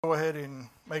Go ahead and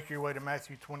make your way to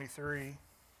Matthew 23.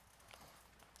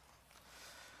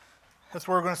 That's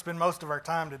where we're going to spend most of our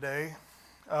time today.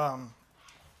 So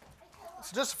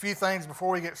just a few things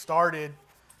before we get started.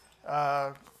 Set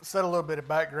a little bit of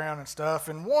background and stuff.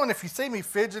 And one, if you see me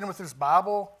fidgeting with this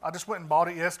Bible, I just went and bought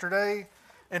it yesterday,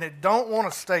 and it don't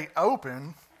want to stay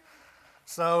open.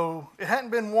 So it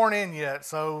hadn't been worn in yet,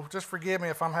 so just forgive me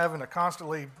if I'm having to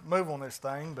constantly move on this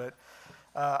thing, but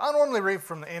I normally read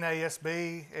from the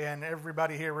NASB, and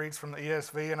everybody here reads from the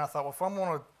ESV, and I thought, well, if I'm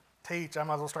going to teach, I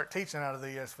might as well start teaching out of the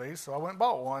ESV, so I went and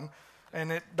bought one, and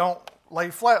it don't lay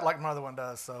flat like my other one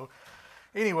does. So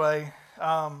anyway,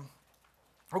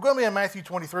 we're going to be in Matthew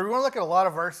 23. We're going to look at a lot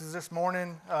of verses this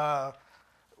morning.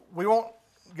 We won't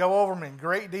go over them in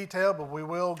great detail, but we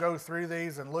will go through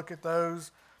these and look at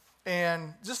those.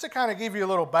 And just to kind of give you a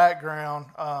little background,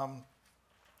 kind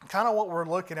of what we're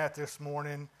looking at this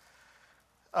morning,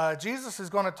 Jesus is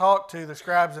going to talk to the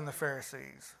scribes and the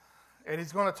Pharisees, and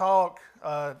he's going to talk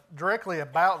directly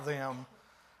about them.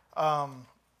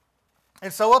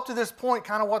 And so up to this point,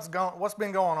 kind of what's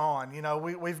been going on. You know,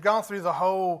 we've gone through the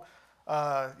whole,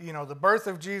 the birth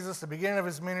of Jesus, the beginning of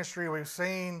his ministry. We've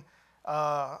seen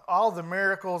all the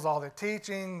miracles, all the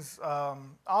teachings,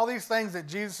 all these things that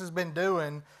Jesus has been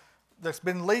doing that's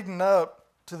been leading up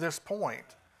to this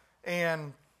point.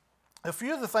 And a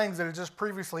few of the things that had just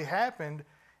previously happened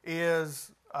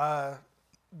is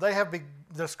the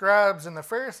scribes and the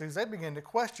Pharisees, they begin to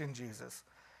question Jesus.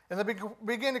 And they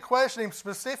begin to question him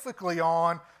specifically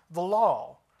on the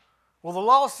law. Well, the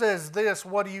law says this,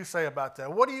 what do you say about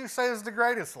that? What do you say is the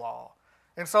greatest law?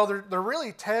 And so they're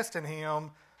really testing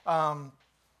him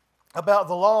about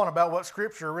the law and about what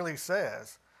Scripture really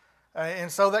says.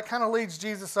 And so that kind of leads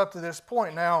Jesus up to this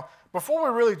point. Now, before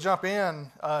we really jump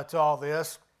in to all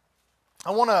this, I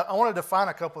want to define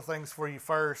a couple of things for you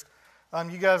first.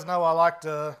 You guys know I like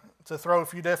to throw a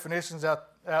few definitions out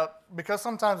because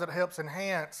sometimes it helps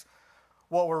enhance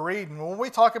what we're reading. When we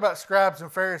talk about scribes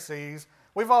and Pharisees,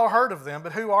 we've all heard of them,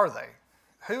 but who are they?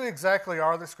 Who exactly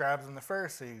are the scribes and the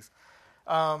Pharisees?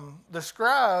 The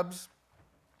scribes,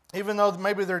 even though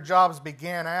maybe their jobs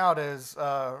began out as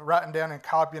writing down and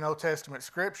copying Old Testament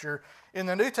Scripture, in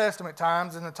the New Testament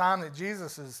times, in the time that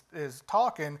Jesus is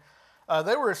talking,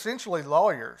 they were essentially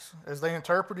lawyers, as they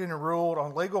interpreted and ruled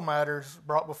on legal matters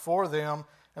brought before them,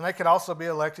 and they could also be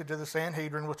elected to the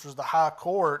Sanhedrin, which was the high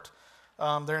court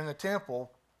there in the temple.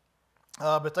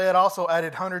 But they had also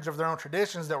added hundreds of their own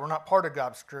traditions that were not part of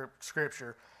God's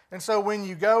Scripture. And so when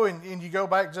you go and you go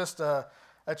back just a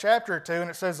chapter or two, and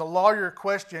it says a lawyer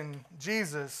questioned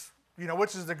Jesus,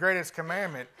 which is the greatest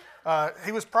commandment.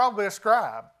 He was probably a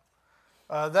scribe.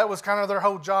 That was kind of their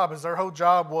whole job. Their whole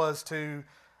job was to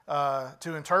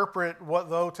interpret what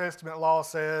the Old Testament law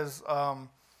says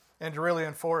and to really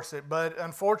enforce it. But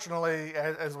unfortunately,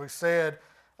 as we said,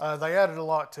 they added a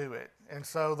lot to it. And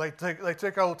so they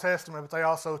took Old Testament, but they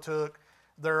also took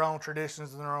their own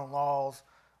traditions and their own laws,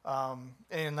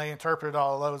 and they interpreted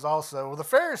all of those also. Well, the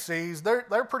Pharisees,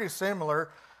 they're pretty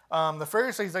similar. The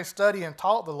Pharisees, they study and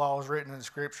taught the laws written in the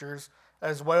Scriptures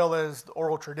as well as the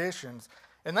oral traditions.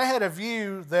 And they had a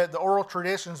view that the oral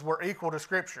traditions were equal to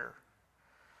Scripture.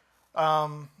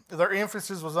 Their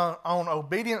emphasis was on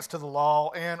obedience to the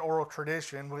law and oral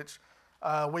tradition, which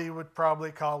we would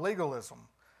probably call legalism.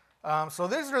 So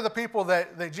these are the people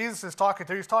that Jesus is talking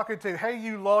to. He's talking to, hey,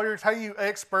 you lawyers, hey, you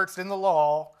experts in the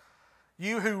law,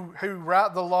 you who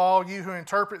write the law, you who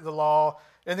interpret the law,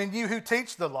 and then you who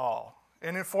teach the law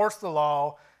and enforce the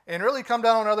law and really come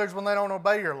down on others when they don't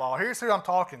obey your law. Here's who I'm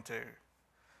talking to.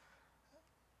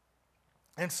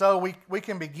 And so we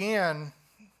can begin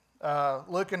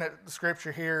looking at the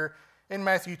Scripture here in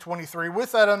Matthew 23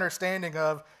 with that understanding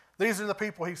of these are the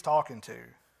people he's talking to.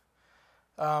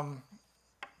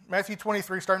 Matthew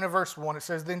 23, starting at verse 1, it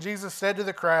says, Then Jesus said to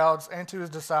the crowds and to his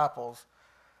disciples,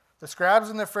 The scribes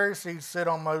and the Pharisees sit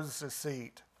on Moses'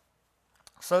 seat.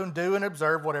 So do and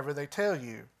observe whatever they tell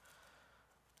you,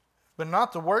 but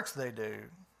not the works they do,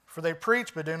 for they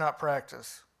preach but do not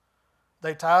practice.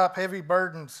 They tie up heavy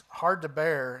burdens hard to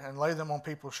bear and lay them on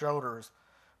people's shoulders,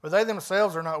 but they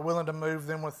themselves are not willing to move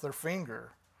them with their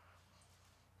finger.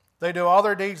 They do all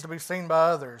their deeds to be seen by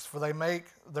others, for they make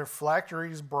their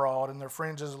phylacteries broad and their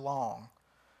fringes long.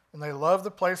 And they love the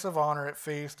place of honor at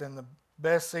feasts and the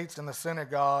best seats in the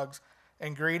synagogues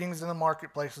and greetings in the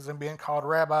marketplaces and being called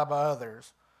rabbi by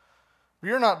others. But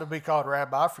you're not to be called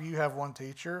rabbi, for you have one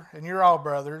teacher, and you're all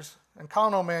brothers. And call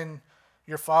no man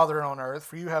your father on earth,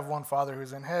 for you have one Father who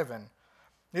is in heaven.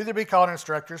 Neither be called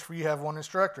instructors, for you have one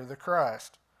instructor, the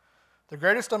Christ. The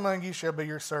greatest among you shall be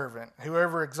your servant.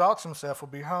 Whoever exalts himself will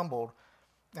be humbled,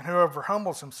 and whoever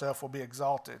humbles himself will be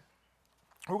exalted.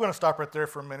 We're going to stop right there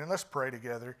for a minute. Let's pray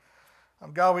together.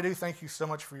 God, we do thank you so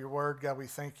much for your word. God, we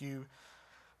thank you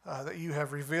that you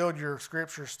have revealed your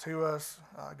scriptures to us.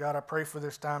 God, I pray for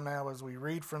this time now as we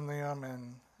read from them.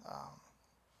 And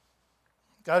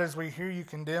God, as we hear you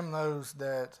condemn those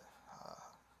that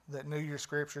knew your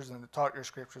scriptures and that taught your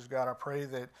scriptures, God, I pray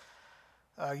that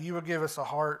you will give us a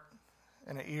heart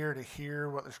and an ear to hear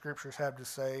what the scriptures have to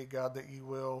say. God, that you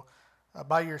will,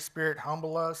 by your Spirit,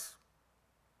 humble us.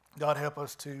 God, help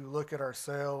us to look at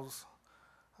ourselves.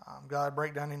 God,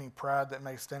 break down any pride that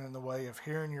may stand in the way of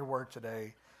hearing your word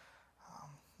today.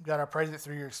 God, I pray that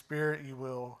through your Spirit you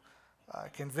will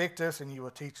convict us and you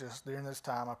will teach us during this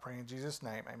time. I pray in Jesus'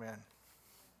 name, amen.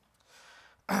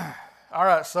 All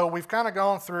right, so we've kind of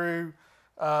gone through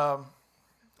a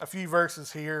few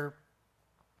verses here,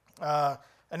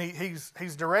 and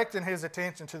he's directing his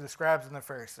attention to the scribes and the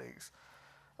Pharisees.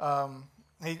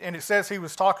 And it says he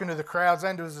was talking to the crowds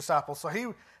and to his disciples. So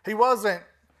he wasn't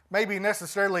maybe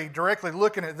necessarily directly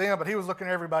looking at them, but he was looking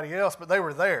at everybody else, but they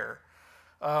were there.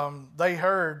 They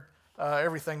heard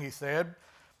everything he said.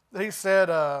 He said,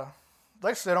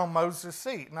 they sit on Moses'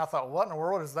 seat. And I thought, what in the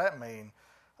world does that mean?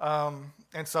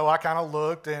 And so I kind of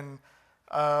looked, and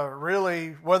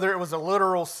really, whether it was a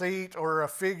literal seat or a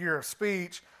figure of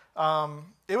speech,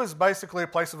 it was basically a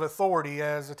place of authority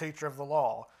as a teacher of the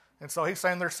law. And so he's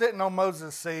saying they're sitting on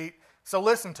Moses' seat, so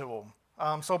listen to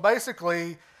them. So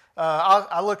basically,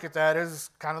 I look at that as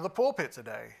kind of the pulpit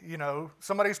today. You know,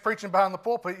 somebody's preaching behind the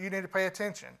pulpit, you need to pay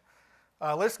attention.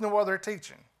 Listen to what they're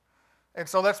teaching. And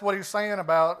so that's what he's saying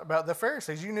about the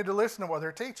Pharisees. You need to listen to what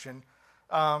they're teaching.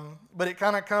 But it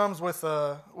kind of comes with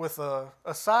a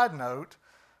side note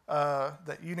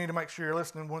that you need to make sure you're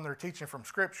listening when they're teaching from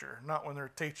Scripture, not when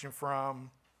they're teaching from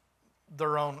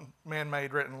their own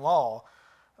man-made written law.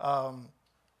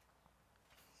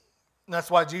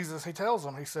 That's why Jesus, he tells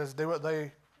them, he says, do what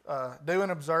they do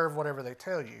and observe whatever they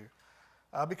tell you.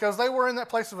 Because they were in that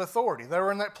place of authority. They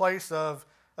were in that place of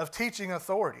teaching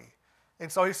authority.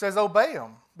 And so he says, obey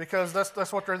them, because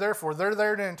that's what they're there for. They're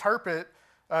there to interpret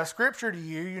Scripture to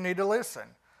you. You need to listen.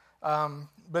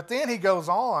 But then he goes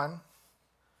on,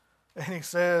 and he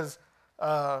says,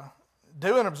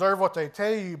 do and observe what they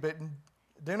tell you, but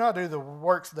do not do the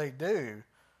works they do,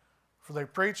 for they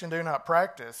preach and do not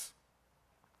practice.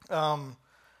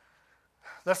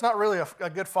 That's not really a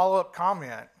good follow-up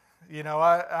comment. You know,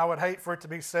 I would hate for it to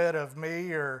be said of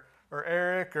me or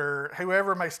Eric or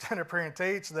whoever may stand up here and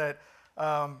teach that,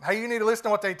 hey, you need to listen to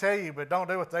what they tell you, but don't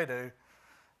do what they do.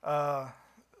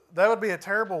 That would be a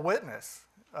terrible witness.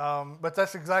 But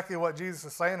that's exactly what Jesus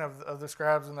is saying of the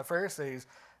scribes and the Pharisees.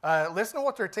 Listen to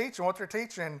what they're teaching. What they're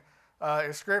teaching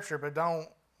is Scripture, but don't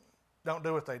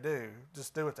do what they do.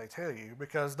 Just do what they tell you,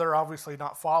 because they're obviously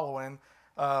not following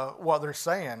what they're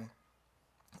saying.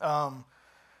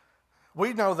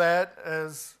 We know that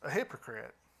as a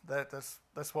hypocrite.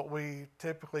 That's what we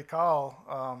typically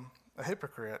call a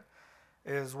hypocrite,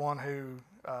 is one who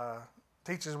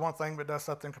teaches one thing but does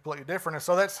something completely different. And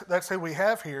so that's who we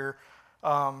have here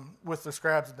with the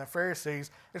scribes and the Pharisees.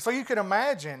 And so you can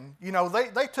imagine, you know,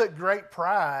 they took great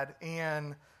pride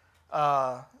in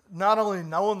not only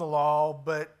knowing the law,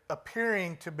 but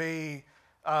appearing to be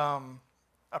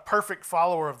a perfect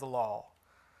follower of the law.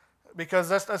 Because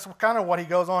that's kind of what he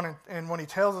goes on, and when he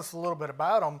tells us a little bit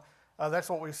about them, that's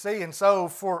what we see. And so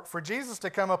for Jesus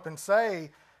to come up and say,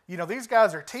 you know, these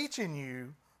guys are teaching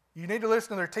you, you need to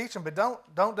listen to their teaching, but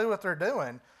don't do what they're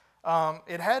doing.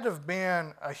 It had to have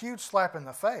been a huge slap in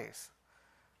the face,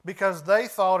 because they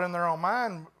thought in their own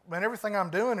mind, man, everything I'm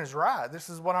doing is right. This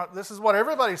is what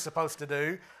everybody's supposed to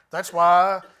do. That's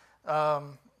why,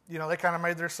 you know, they kind of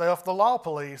made themselves the law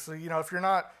police. So, you know, if you're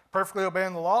not perfectly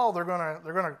obeying the law, they're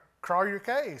gonna crawl your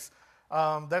case.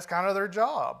 That's kind of their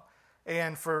job.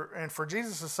 And for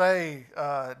Jesus to say,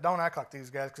 don't act like these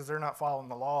guys because they're not following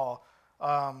the law,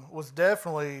 was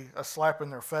definitely a slap in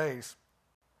their face.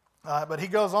 But he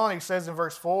goes on, he says in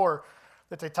verse 4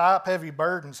 that they tie up heavy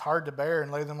burdens hard to bear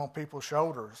and lay them on people's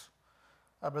shoulders,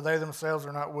 but they themselves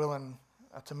are not willing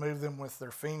to move them with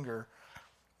their finger.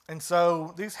 And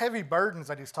so these heavy burdens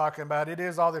that he's talking about, it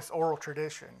is all this oral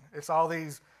tradition. It's all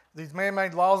these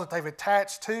man-made laws that they've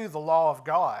attached to the law of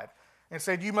God and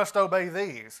said, you must obey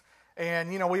these.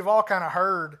 And, you know, we've all kind of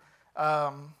heard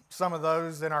some of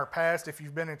those in our past. If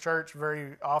you've been in church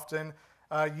very often,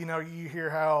 you know, you hear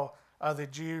how the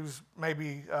Jews,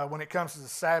 maybe when it comes to the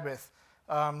Sabbath,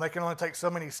 they can only take so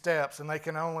many steps, and they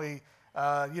can only,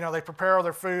 you know, they prepare all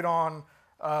their food on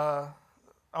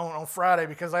Friday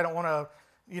because they don't want to,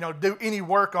 you know, do any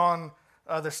work on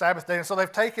the Sabbath day. And so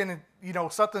they've taken,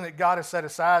 something that God has set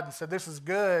aside and said, this is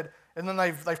good. And then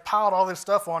they've piled all this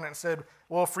stuff on it and said,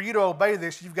 well, for you to obey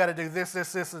this, you've got to do this,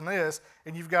 this, this, and this,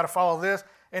 and you've got to follow this.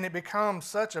 And it becomes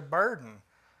such a burden.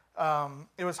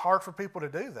 It was hard for people to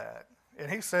do that.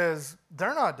 And he says,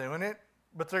 they're not doing it,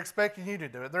 but they're expecting you to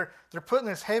do it. They're putting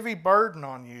this heavy burden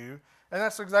on you. And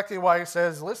that's exactly why he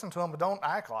says, listen to them, but don't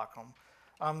act like them.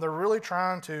 They're really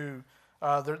trying to,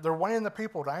 they're weighing the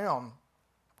people down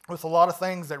with a lot of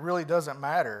things that really doesn't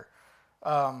matter.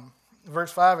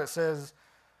 Verse 5, it says,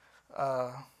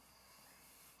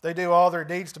 they do all their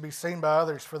deeds to be seen by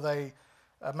others, for they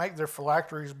make their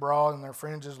phylacteries broad and their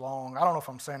fringes long. I don't know if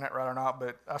I'm saying that right or not,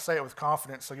 but I say it with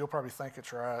confidence, so you'll probably think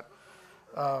it's right.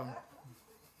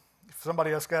 If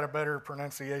somebody else got a better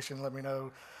pronunciation, let me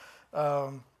know.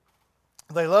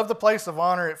 They love the place of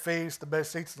honor at feasts, the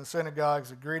best seats in the synagogues,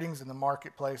 the greetings in the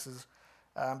marketplaces,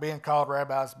 being called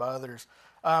rabbis by others.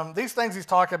 These things he's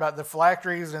talking about, the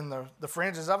phylacteries and the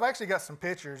fringes, I've actually got some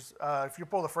pictures. If you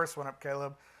pull the first one up,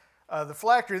 Caleb. The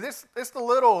phylactery, it's the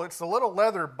little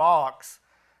leather box.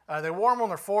 They wore them on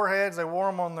their foreheads, they wore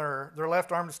them on their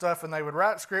left arm and stuff, and they would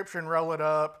write scripture and roll it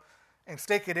up and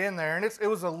stick it in there. And it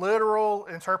was a literal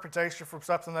interpretation from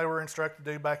something they were instructed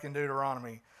to do back in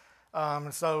Deuteronomy.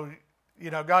 And so,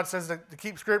 God says to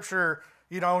keep scripture,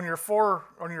 on your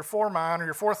foremind or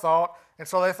your forethought. And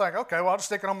so they think, okay, well, I'll just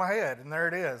stick it on my head, and there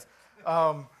it is.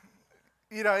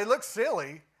 It looks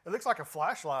silly. It looks like a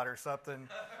flashlight or something.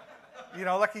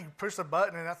 Like you push a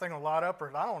button and that thing will light up,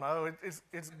 or I don't know.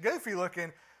 It's goofy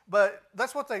looking, but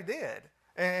that's what they did.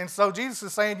 And so Jesus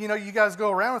is saying, you guys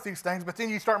go around with these things, but then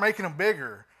you start making them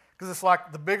bigger. Because it's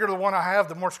like the bigger the one I have,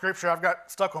 the more scripture I've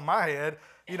got stuck on my head.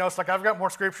 It's like I've got more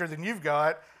scripture than you've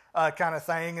got, kind of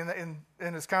thing. And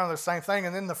it's kind of the same thing.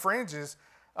 And then the fringes.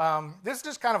 This is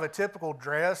just kind of a typical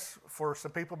dress for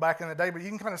some people back in the day, but you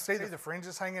can kind of see the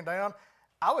fringes hanging down.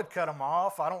 I would cut them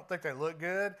off. I don't think they look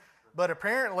good. But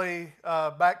apparently,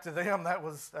 back to them, that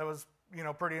was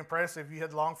pretty impressive. You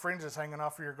had long fringes hanging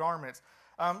off of your garments.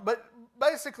 But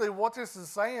basically, what this is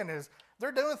saying is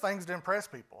they're doing things to impress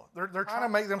people. They're trying to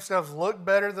make themselves look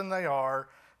better than they are,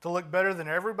 to look better than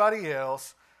everybody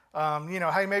else.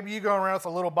 Hey, maybe you go around with a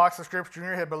little box of scripture in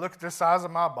your head, but look at the size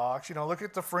of my box. Look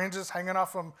at the fringes hanging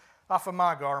off of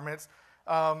my garments.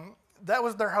 That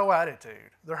was their whole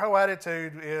attitude. Their whole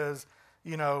attitude is,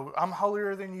 I'm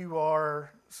holier than you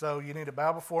are, so you need to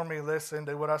bow before me, listen,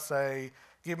 do what I say,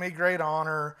 give me great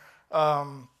honor.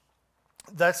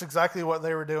 That's exactly what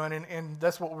they were doing, and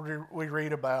that's what we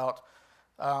read about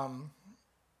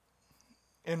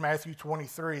in Matthew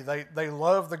 23. They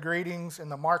love the greetings in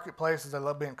the marketplaces. They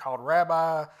love being called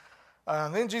rabbi.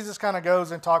 And then Jesus kind of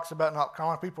goes and talks about not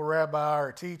calling people rabbi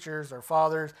or teachers or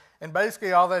fathers. And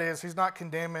basically all that is, he's not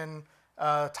condemning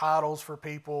titles for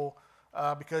people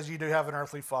because you do have an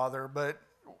earthly father, but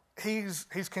he's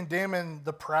condemning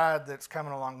the pride that's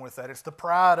coming along with that. It's the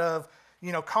pride of,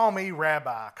 call me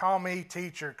rabbi, call me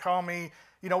teacher, call me,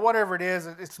 whatever it is.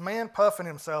 It's man puffing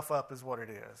himself up is what it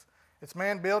is. It's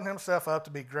man building himself up to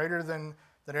be greater than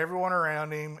everyone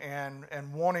around him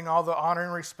and wanting all the honor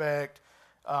and respect.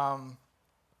 And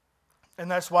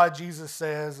that's why Jesus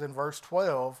says in verse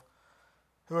 12,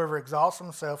 whoever exalts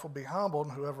himself will be humbled,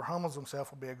 and whoever humbles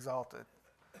himself will be exalted.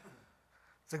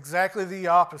 It's exactly the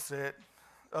opposite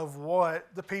of what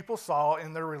the people saw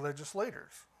in their religious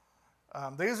leaders.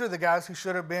 These are the guys who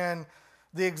should have been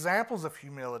the examples of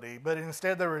humility, but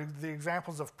instead they were the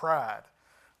examples of pride.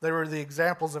 They were the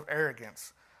examples of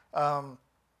arrogance. And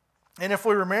if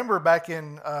we remember back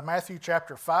in Matthew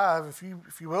chapter 5, if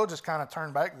you will just kind of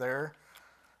turn back there,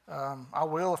 I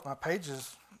will if my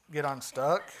pages get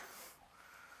unstuck.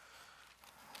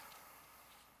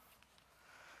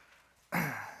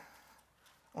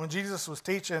 When Jesus was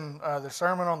teaching the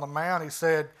Sermon on the Mount, he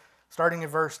said, starting in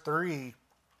verse 3,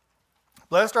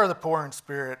 blessed are the poor in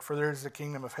spirit, for theirs is the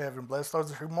kingdom of heaven. Blessed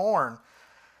those who mourn,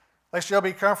 they shall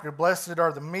be comforted. Blessed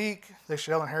are the meek, they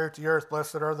shall inherit the earth.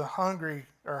 Blessed are the hungry,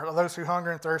 or those who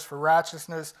hunger and thirst for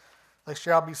righteousness, they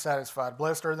shall be satisfied.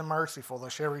 Blessed are the merciful, they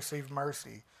shall receive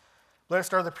mercy.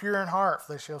 Blessed are the pure in heart,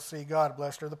 for they shall see God.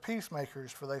 Blessed are the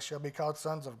peacemakers, for they shall be called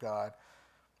sons of God.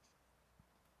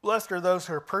 Blessed are those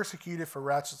who are persecuted for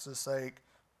righteousness' sake.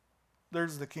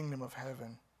 Theirs is the kingdom of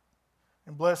heaven.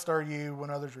 And blessed are you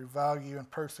when others revile you and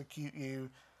persecute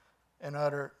you and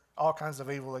utter all kinds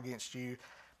of evil against you.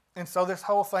 And so this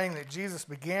whole thing that Jesus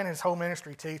began his whole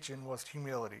ministry teaching was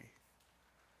humility.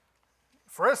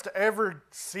 For us to ever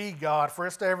see God, for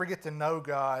us to ever get to know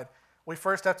God, we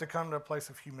first have to come to a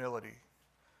place of humility.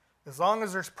 As long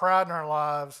as there's pride in our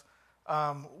lives,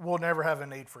 we'll never have a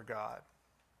need for God.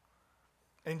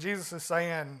 And Jesus is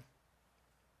saying,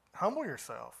 humble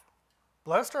yourself.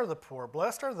 Blessed are the poor,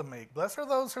 blessed are the meek, blessed are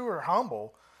those who are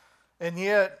humble. And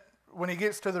yet, when he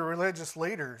gets to the religious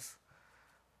leaders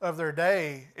of their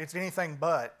day, it's anything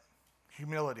but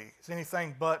humility. It's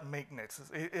anything but meekness.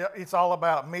 It's all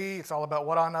about me. It's all about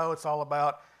what I know. It's all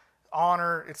about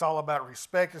honor. It's all about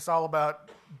respect. It's all about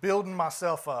building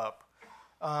myself up.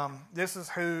 This is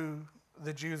who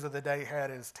the Jews of the day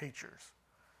had as teachers.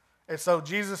 And so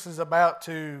Jesus is about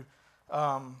to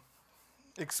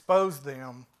expose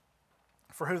them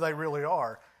for who they really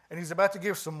are. And he's about to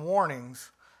give some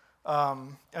warnings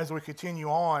as we continue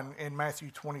on in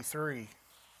Matthew 23.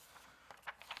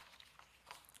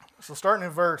 So starting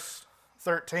in verse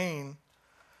 13,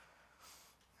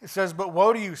 it says, "But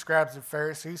woe to you, scribes and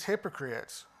Pharisees,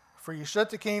 hypocrites, for you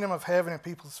shut the kingdom of heaven in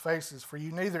people's faces, for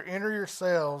you neither enter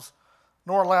yourselves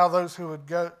nor allow those who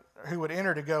would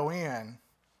enter to go in."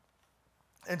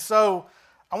 And so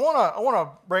I want to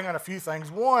bring on a few things.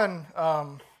 One,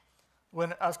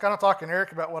 when I was kind of talking to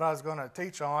Eric about what I was going to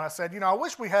teach on, I said, I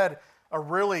wish we had a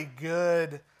really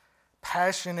good,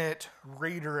 passionate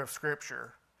reader of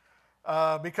Scripture.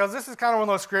 Because this is kind of one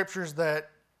of those Scriptures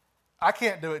that I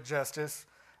can't do it justice.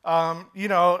 I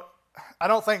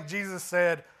don't think Jesus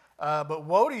said, "But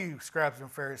woe to you, scribes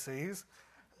and Pharisees."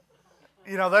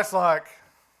 That's like,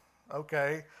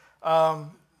 okay.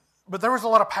 But there was a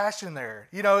lot of passion there.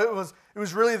 It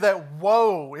was really that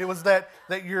woe. It was that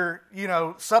you're,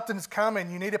 something's coming.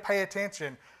 You need to pay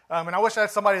attention. And I wish I had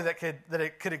somebody that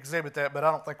could exhibit that, but I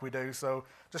don't think we do. So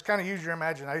just kind of use your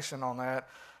imagination on that.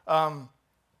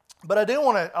 But I do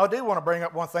want to bring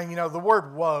up one thing. The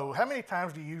word woe. How many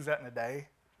times do you use that in a day?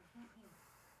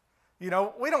 We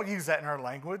don't use that in our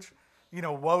language.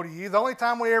 Woe to you. The only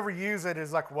time we ever use it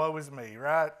is like, woe is me,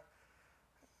 right?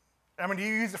 I mean, do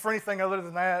you use it for anything other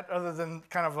than that, other than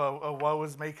kind of a woe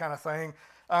is me kind of thing?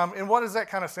 And what does that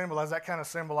kind of symbolize? That kind of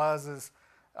symbolizes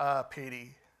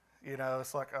pity.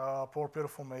 It's like, oh, poor,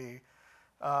 pitiful me.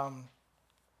 Let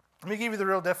me give you the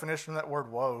real definition of that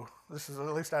word woe. This is at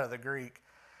least out of the Greek.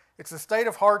 It's a state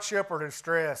of hardship or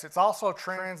distress. It's also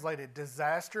translated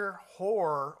disaster,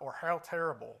 horror, or how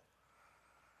terrible.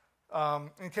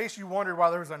 In case you wondered why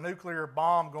there was a nuclear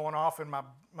bomb going off in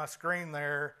my screen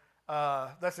there,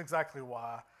 that's exactly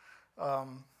why.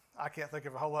 I can't think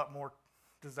of a whole lot more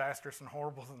disastrous and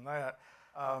horrible than that.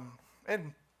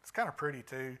 And it's kind of pretty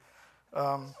too.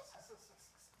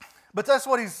 But that's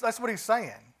what he's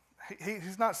saying.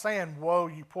 He's not saying, "Woe,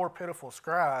 you poor, pitiful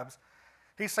scribes."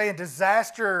 He's saying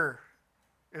disaster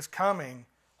is coming.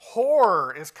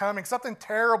 Horror is coming. Something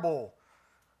terrible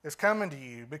is coming to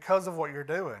you because of what you're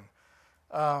doing.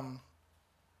 I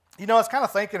was kind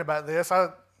of thinking about this.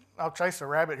 I'll chase a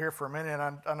rabbit here for a minute.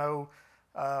 I know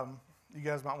you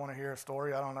guys might want to hear a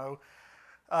story. I don't know.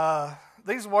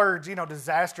 These words,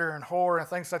 disaster and horror and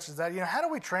things such as that, how do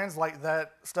we translate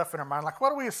that stuff in our mind? Like,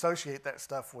 what do we associate that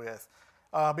stuff with?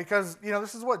 Because,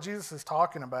 this is what Jesus is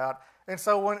talking about. And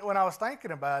so when I was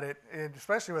thinking about it, and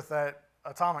especially with that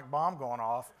atomic bomb going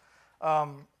off, I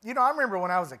remember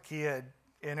when I was a kid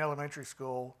in elementary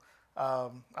school,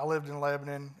 I lived in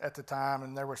Lebanon at the time,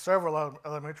 and there were several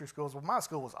elementary schools. Well, my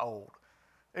school was old.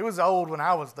 It was old when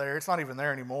I was there. It's not even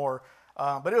there anymore.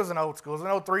 But it was an old school. It was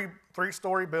an old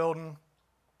three-story building.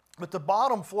 But the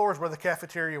bottom floor is where the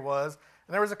cafeteria was,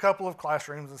 and there was a couple of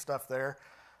classrooms and stuff there.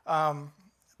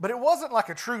 But it wasn't like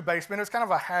a true basement. It was kind of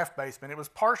a half basement. It was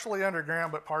partially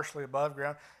underground, but partially above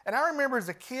ground. And I remember as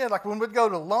a kid, like when we'd go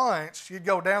to lunch, you'd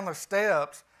go down the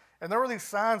steps, and there were these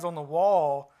signs on the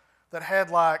wall that had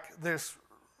like this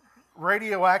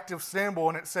radioactive symbol,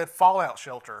 and it said fallout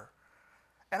shelter.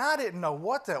 And I didn't know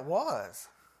what that was.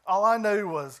 All I knew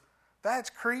was,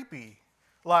 that's creepy.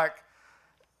 Like,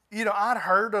 I'd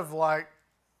heard of like,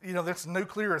 this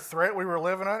nuclear threat we were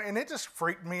living on, and it just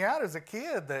freaked me out as a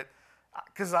kid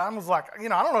because I was like, I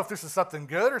don't know if this is something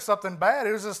good or something bad.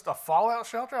 It was just a fallout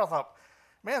shelter. I thought,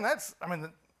 man,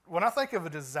 when I think of a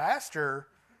disaster,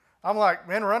 I'm like,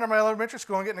 man, running my elementary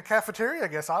school and getting a cafeteria, I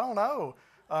guess. I don't know.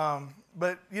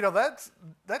 But,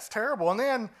 that's terrible. And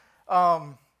then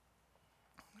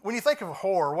when you think of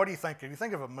horror, what do you think of? You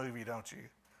think of a movie, don't you?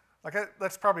 Like,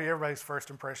 that's probably everybody's first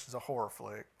impression is a horror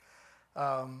flick.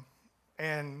 And,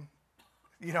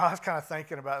 I was kind of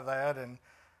thinking about that, and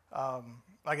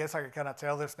I guess I could kind of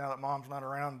tell this now that Mom's not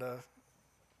around to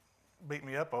beat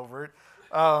me up over it.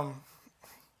 I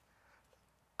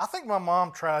think my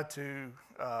mom tried to,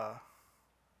 I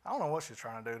don't know what she was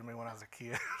trying to do to me when I was a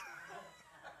kid.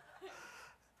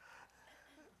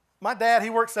 My dad, he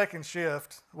worked second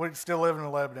shift. We still living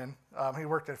in Lebanon. He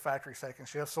worked at a factory second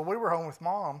shift. So we were home with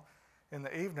Mom in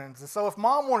the evenings. And so if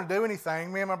Mom wanted to do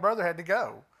anything, me and my brother had to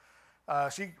go.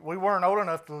 We weren't old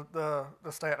enough to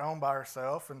stay at home by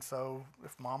herself, and so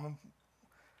if Mom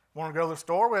wanted to go to the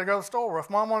store, we had to go to the store. If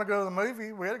Mom wanted to go to the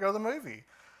movie, we had to go to the movie.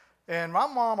 And my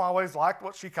mom always liked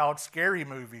what she called scary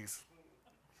movies.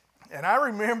 And I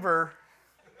remember,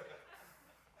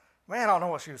 man, I don't know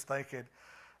what she was thinking,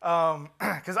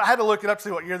 because I had to look it up to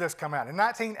see what year this come out. In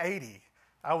 1980,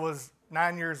 I was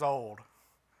 9 years old.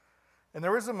 And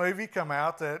there was a movie come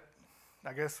out that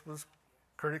I guess was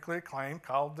critically acclaimed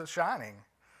called The Shining.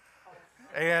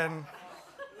 And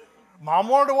Mom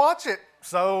wanted to watch it.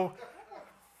 So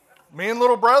me and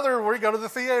little brother, we go to the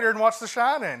theater and watch The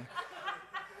Shining.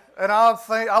 And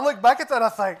I look back at that, I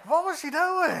think, what was she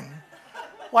doing?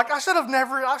 Like, I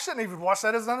shouldn't even watch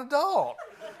that as an adult.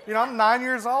 You know, I'm 9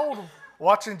 years old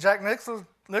watching Jack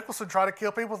Nicholson try to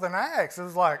kill people with an axe. It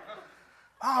was like,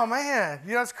 oh man,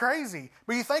 you know, it's crazy.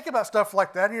 But you think about stuff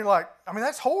like that and you're like, I mean,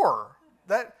 that's horror.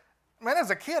 Man, as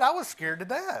a kid, I was scared to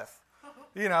death.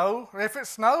 You know, if it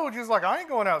snowed, you was like, I ain't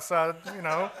going outside, you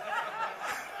know.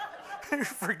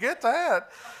 Forget that.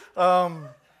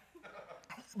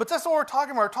 But that's what we're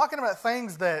talking about. We're talking about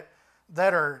things that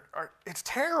are it's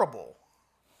terrible.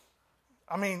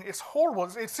 I mean, it's horrible.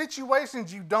 It's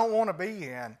situations you don't want to be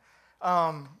in.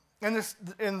 And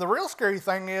the real scary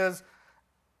thing is,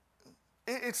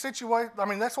 it's situation. I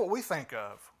mean, that's what we think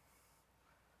of.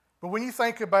 But when you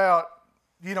think about,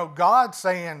 you know, God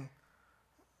saying,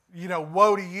 you know,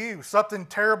 woe to you, something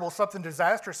terrible, something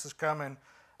disastrous is coming,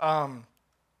 man,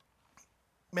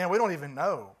 we don't even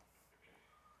know.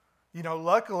 You know,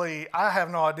 luckily, I have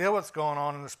no idea what's going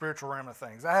on in the spiritual realm of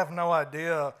things. I have no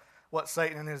idea what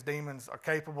Satan and his demons are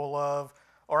capable of,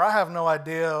 or I have no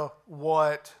idea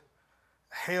what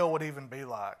hell would even be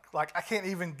like. Like, I can't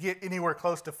even get anywhere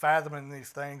close to fathoming these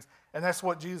things, and that's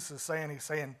what Jesus is saying. He's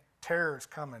saying terror is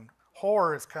coming,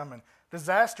 horror is coming,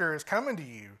 disaster is coming to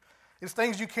you. It's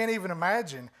things you can't even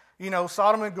imagine. You know,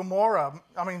 Sodom and Gomorrah,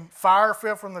 I mean, fire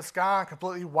fell from the sky and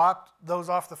completely wiped those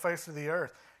off the face of the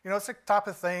earth. You know, it's the type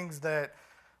of things that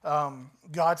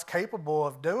God's capable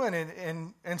of doing.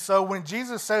 And so when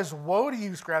Jesus says, woe to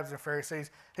you, scribes and Pharisees,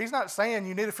 he's not saying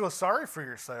you need to feel sorry for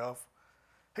yourself.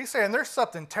 He's saying there's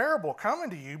something terrible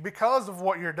coming to you because of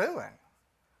what you're doing.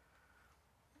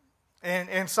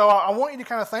 And so I want you to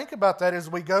kind of think about that as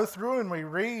we go through and we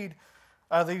read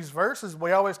these verses.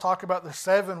 We always talk about the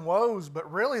 7 woes,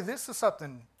 but really this is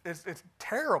something, it's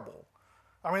terrible.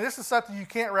 I mean, this is something you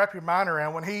can't wrap your mind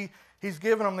around. When he's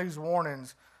giving them these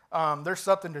warnings, there's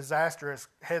something disastrous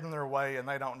heading their way and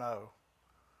they don't know.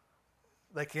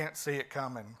 They can't see it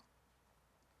coming.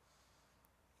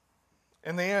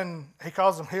 And then he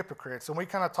calls them hypocrites. And we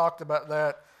kind of talked about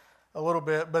that a little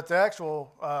bit. But the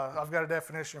actual, I've got a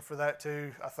definition for that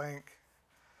too, I think.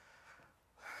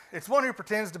 It's one who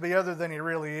pretends to be other than he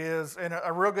really is. And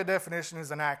a real good definition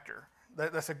is an actor.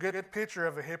 That's a good picture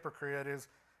of a hypocrite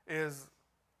is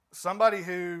somebody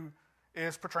who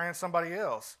is portraying somebody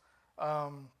else.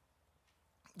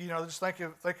 You know, just think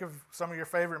of some of your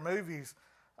favorite movies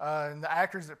and the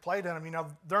actors that played in them. You know,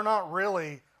 they're not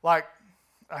really like,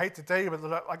 I hate to tell you,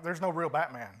 but like there's no real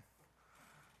Batman.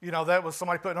 You know, that was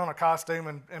somebody putting on a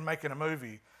costume and making a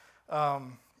movie.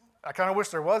 I kind of wish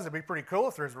there was. It'd be pretty cool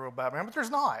if there's a real Batman, but there's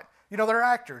not. You know, they're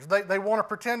actors. They want to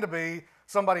pretend to be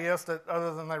somebody else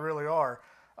other than they really are.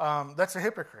 That's a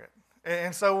hypocrite.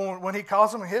 And so when he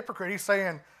calls them a hypocrite, he's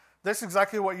saying, this is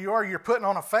exactly what you are. You're putting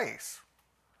on a face.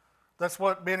 That's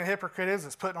what being a hypocrite is.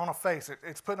 It's putting on a face.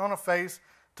 It's putting on a face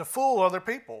to fool other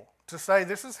people, to say,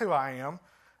 this is who I am.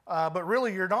 But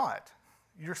really, you're not.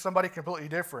 You're somebody completely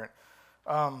different.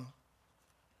 And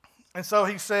so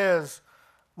he says,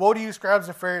 woe to you, scribes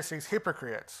and Pharisees,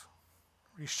 hypocrites.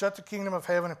 You shut the kingdom of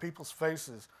heaven in people's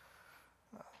faces.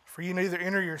 For you neither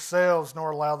enter yourselves nor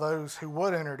allow those who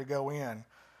would enter to go in.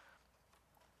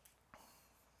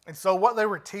 And so what they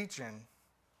were teaching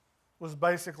was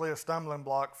basically a stumbling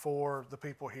block for the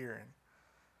people hearing.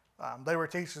 They were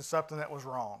teaching something that was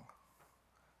wrong.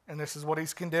 And this is what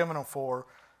he's condemning them for.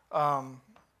 And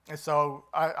so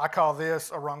I call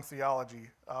this a wrong theology.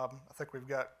 I think we've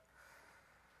got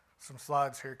some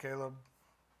slides here, Caleb.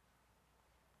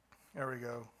 There we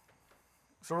go.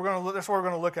 So that's what we're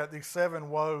going to look at, these 7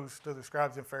 woes to the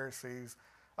scribes and Pharisees.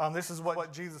 This is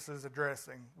what Jesus is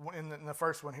addressing. In the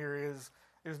first one here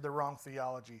is the wrong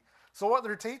theology. So what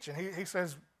they're teaching, he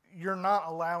says, you're not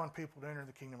allowing people to enter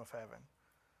the kingdom of heaven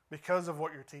because of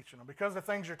what you're teaching them, because the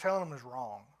things you're telling them is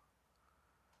wrong.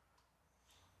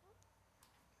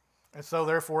 And so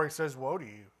therefore he says, woe to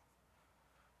you.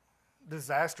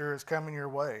 Disaster is coming your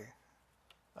way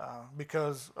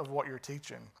because of what you're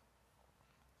teaching.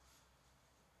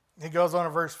 He goes on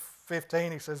in verse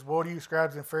 15, he says, woe to you,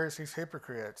 scribes and Pharisees,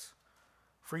 hypocrites.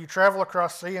 For you travel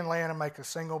across sea and land and make a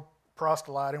single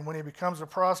proselyte, and when he becomes a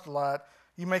proselyte,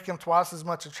 you make him twice as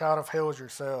much a child of hell as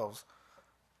yourselves.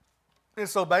 And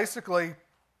so basically,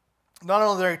 not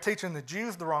only are they teaching the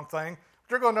Jews the wrong thing, but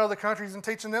they're going to other countries and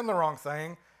teaching them the wrong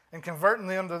thing and converting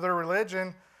them to their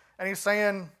religion. And he's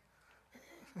saying,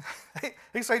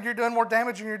 you're doing more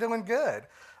damage than you're doing good.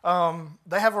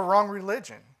 They have a wrong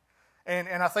religion.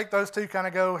 And I think those two kind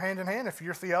of go hand in hand. If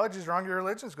your theology is wrong, your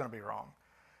religion is going to be wrong.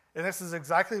 And this is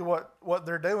exactly what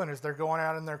they're doing, is they're going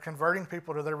out and they're converting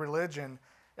people to their religion,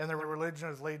 and their religion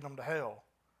is leading them to hell.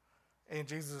 And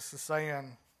Jesus is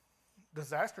saying,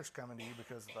 disaster's coming to you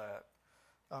because of that.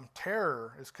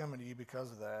 Terror is coming to you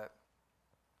because of that.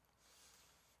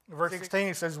 Verse 16,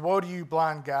 he says, Woe to you,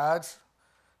 blind guides,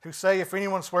 who say, if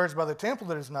anyone swears by the temple,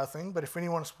 that is nothing, but if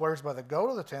anyone swears by the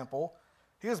gold of the temple,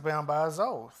 he is bound by his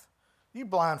oath. You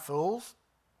blind fools,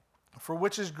 for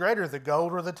which is greater, the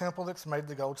gold or the temple that's made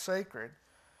the gold sacred?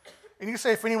 And you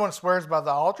say, if anyone swears by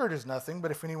the altar, it is nothing,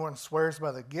 but if anyone swears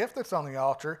by the gift that's on the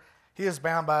altar, he is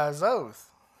bound by his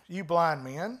oath. You blind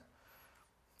men,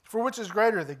 for which is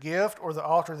greater, the gift or the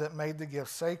altar that made the gift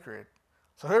sacred?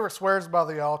 So whoever swears by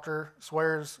the altar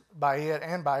swears by it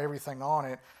and by everything on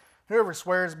it. Whoever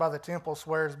swears by the temple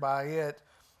swears by it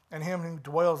and him who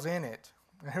dwells in it.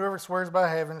 And whoever swears by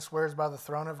heaven swears by the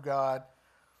throne of God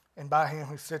and by him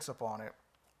who sits upon it.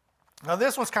 Now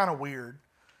this one's kind of weird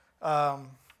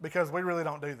because we really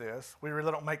don't do this. We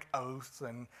really don't make oaths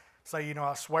and say,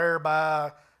 I swear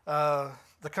by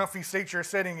the comfy seat you're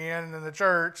sitting in the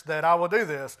church that I will do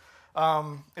this.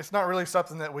 It's not really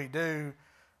something that we do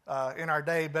in our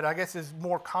day, but I guess it's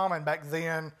more common back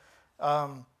then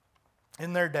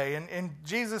in their day. And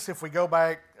Jesus, if we go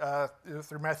back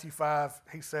through Matthew 5,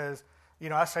 he says,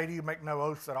 I say to you, make no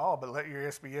oaths at all, but let your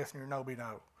yes be yes and your no be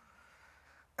no.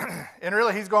 And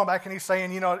really, he's going back and he's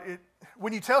saying,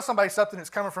 when you tell somebody something that's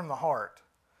coming from the heart,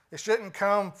 it shouldn't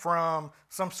come from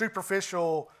some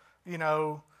superficial,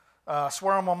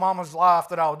 swear on my mama's life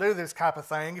that I'll do this type of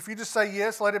thing. If you just say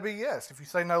yes, let it be yes. If you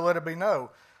say no, let it be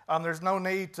no. There's no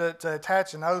need to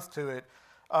attach an oath to it.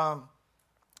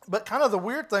 But kind of the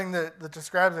weird thing that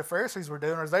describes the Pharisees were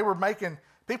doing is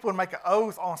people would make an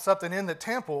oath on something in the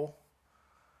temple.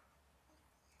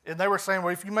 And they were saying,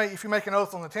 well, if you make an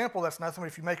oath on the temple, that's nothing. But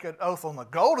if you make an oath on the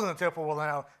gold in the temple, well,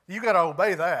 now you got to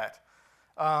obey that.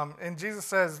 And Jesus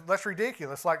says, that's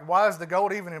ridiculous. Like, why is the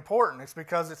gold even important? It's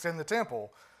because it's in the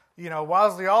temple. Why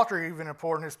is the altar even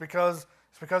important? It's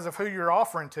because of who you're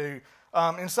offering to.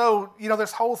 And so,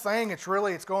 this whole thing,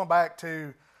 it's going back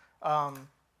to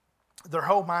their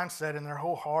whole mindset and their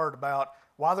whole heart about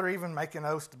why they're even making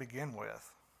oaths to begin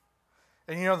with.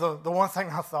 And, the one thing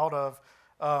I thought of,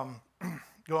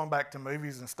 going back to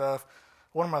movies and stuff,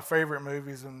 one of my favorite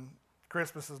movies, and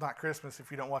Christmas is not Christmas if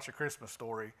you don't watch A Christmas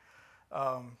Story.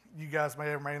 You guys may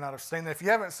or may not have seen that. If you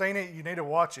haven't seen it, you need to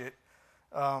watch it,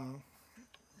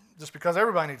 just because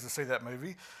everybody needs to see that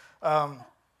movie. But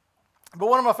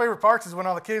one of my favorite parts is when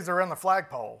all the kids are around the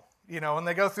flagpole, and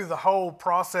they go through the whole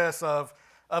process of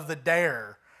the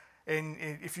dare. And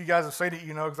if you guys have seen it,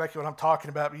 you know exactly what I'm talking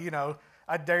about. But,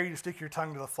 I dare you to stick your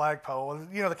tongue to the flagpole.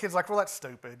 And, the kid's like, well, that's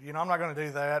stupid. I'm not going to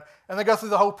do that. And they go through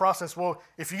the whole process. Well,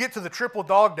 if you get to the triple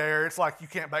dog dare, it's like you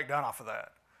can't back down off of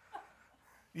that.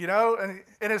 And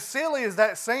as silly as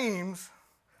that seems,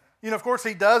 of course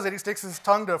he does it. He sticks his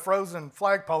tongue to a frozen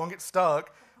flagpole and gets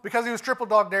stuck because he was triple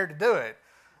dog dared to do it.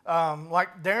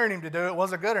 Like daring him to do it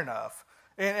wasn't good enough.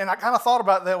 And I kind of thought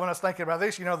about that when I was thinking about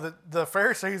this. The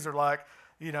Pharisees are like,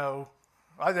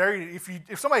 I dare you.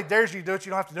 If somebody dares you to do it,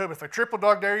 you don't have to do it. But if they triple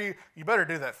dog dare you, you better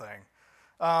do that thing.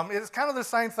 It's kind of the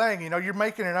same thing. You're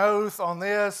making an oath on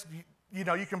this. You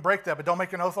can break that, but don't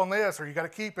make an oath on this, or you got to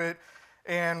keep it.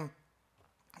 And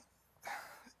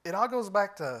it all goes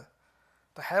back to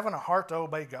having a heart to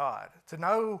obey God, to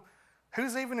know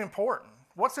who's even important.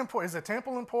 What's important? Is the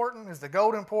temple important? Is the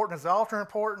gold important? Is the altar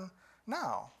important?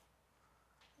 No.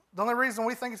 The only reason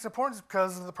we think it's important is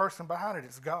because of the person behind it.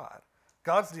 It's God.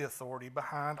 God's the authority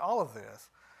behind all of this.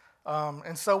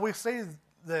 And so we see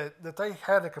that they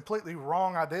had a completely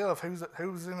wrong idea of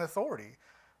who's in authority.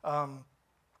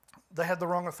 They had the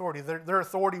wrong authority. Their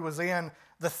authority was in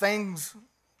the things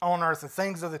on earth, the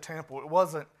things of the temple. It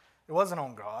wasn't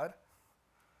on God.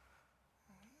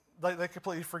 They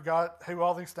completely forgot who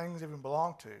all these things even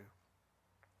belonged to.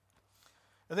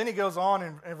 And then he goes on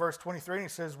in verse 23 and he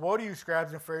says, Woe to you,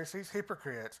 scribes and Pharisees,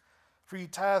 hypocrites, for you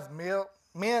tithe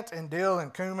mint and dill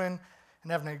and cumin,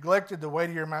 and have neglected the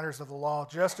weightier matters of the law,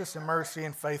 justice and mercy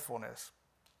and faithfulness.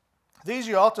 These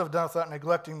you ought to have done without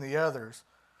neglecting the others.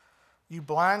 You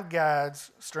blind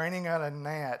guides, straining out a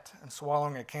gnat and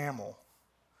swallowing a camel.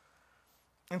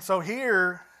 And so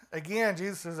here, again,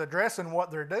 Jesus is addressing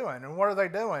what they're doing. And what are they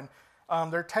doing?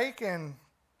 They're taking,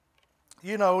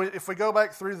 if we go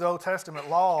back through the Old Testament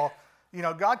law,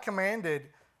 God commanded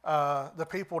the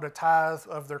people to tithe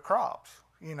of their crops.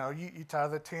 You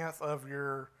tithe a tenth of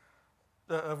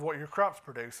what your crops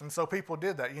produce. And so people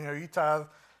did that. You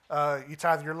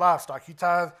tithe your livestock. You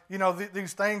tithe,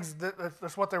 these things,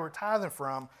 that's what they were tithing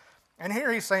from. And here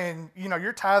he's saying,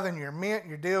 you're tithing your mint,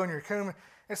 your dill, and your cumin.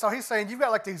 And so he's saying you've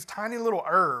got like these tiny little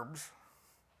herbs.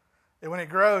 And when it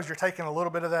grows, you're taking a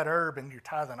little bit of that herb and you're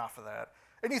tithing off of that.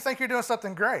 And you think you're doing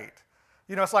something great.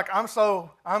 It's like I'm so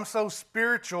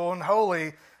spiritual and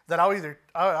holy that I'll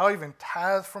even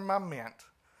tithe from my mint.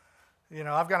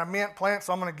 I've got a mint plant,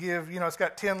 so I'm going to give, it's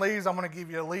got 10 leaves, I'm going to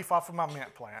give you a leaf off of my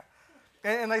mint plant.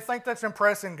 And they think that's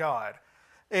impressing God.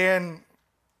 And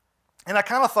I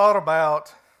kind of thought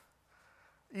about,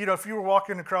 if you were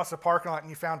walking across the parking lot and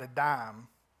you found a dime,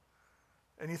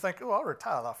 and you think, oh, I'll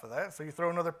tithe off of that. So you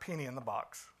throw another penny in the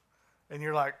box. And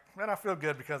you're like, man, I feel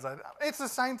good because it's the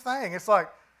same thing. It's like,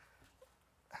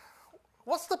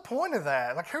 what's the point of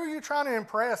that? Like, who are you trying to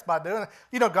impress by doing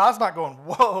it? God's not going,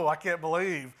 whoa, I can't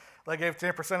believe they gave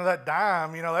 10% of that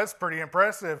dime. That's pretty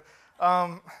impressive.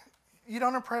 You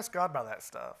don't impress God by that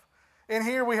stuff. And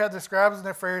here we have the scribes and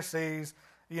the Pharisees,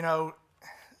 man,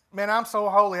 I'm so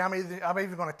holy, I'm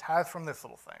even going to tithe from this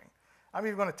little thing. I'm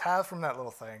even going to tithe from that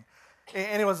little thing.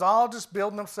 And it was all just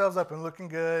building themselves up and looking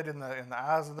good in the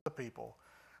eyes of the people.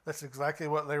 That's exactly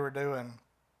what they were doing.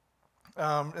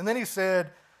 And then he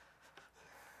said,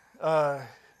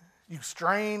 you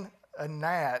strain a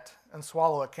gnat and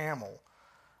swallow a camel,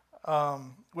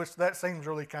 which that seems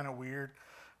really kind of weird.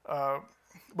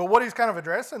 But what he's kind of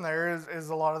addressing there is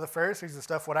a lot of the Pharisees and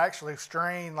stuff would actually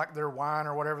strain like their wine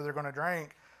or whatever they're going to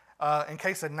drink in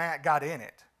case a gnat got in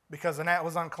it, because the gnat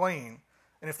was unclean.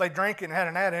 And if they drank it and had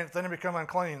a gnat in it, then it become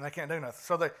unclean and they can't do nothing.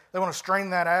 So they want to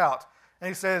strain that out. And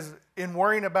he says, in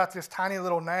worrying about this tiny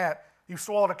little gnat, you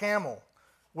swallowed a camel,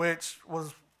 which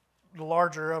was the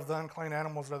larger of the unclean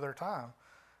animals of their time,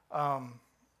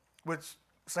 which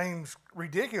seems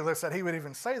ridiculous that he would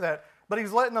even say that. But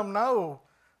he's letting them know,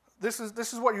 this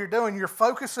is what you're doing. You're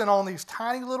focusing on these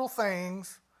tiny little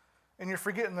things, and you're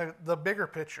forgetting the bigger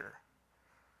picture.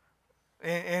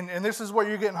 And this is what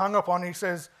you're getting hung up on. He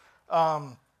says,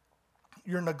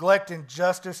 you're neglecting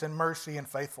justice and mercy and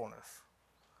faithfulness.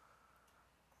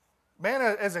 Man,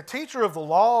 as a teacher of the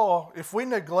law, if we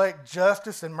neglect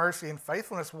justice and mercy and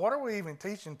faithfulness, what are we even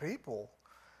teaching people?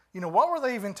 What were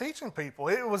they even teaching people?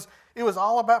 It was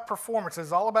all about performance. It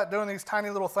was all about doing these tiny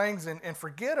little things and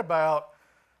forget about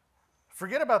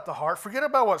the heart. Forget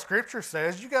about what Scripture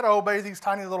says. You got to obey these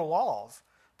tiny little laws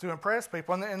to impress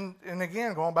people. And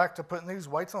again, going back to putting these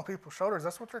weights on people's shoulders,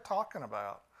 that's what they're talking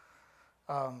about.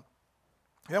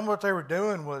 Then what they were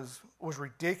doing was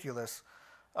ridiculous.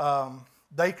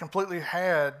 They completely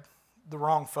had the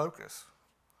wrong focus.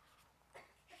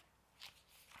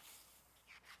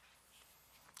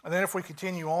 And then if we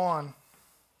continue on,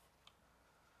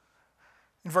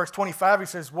 in verse 25 he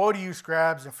says, Woe to you,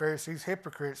 scribes and Pharisees,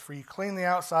 hypocrites, for you clean the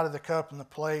outside of the cup and the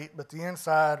plate, but the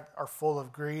inside are full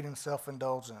of greed and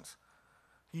self-indulgence.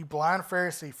 You blind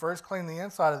Pharisee, first clean the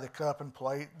inside of the cup and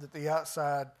plate, that the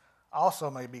outside also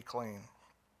may be clean.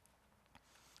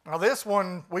 Now this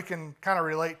one we can kind of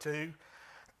relate to.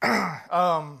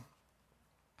 I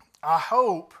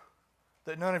hope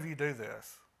that none of you do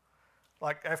this.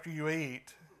 Like after you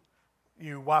eat,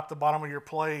 you wipe the bottom of your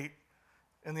plate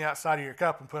and the outside of your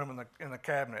cup and put them in the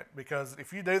cabinet. Because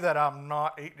if you do that, I'm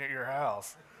not eating at your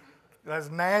house. That's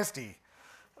nasty.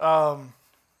 Who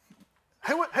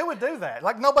would do that?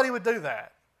 Like nobody would do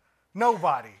that.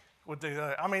 Nobody would do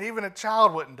that. I mean, even a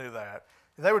child wouldn't do that.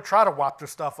 They would try to wipe their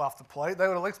stuff off the plate. They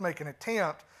would at least make an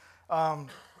attempt.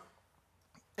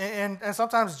 And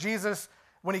sometimes Jesus,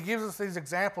 when he gives us these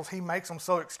examples, he makes them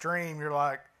so extreme. You're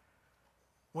like,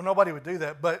 well, nobody would do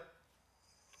that.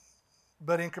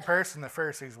 But in comparison, the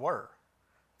Pharisees were.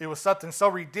 It was something so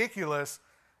ridiculous,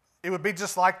 it would be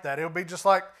just like that. It would be just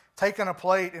like taking a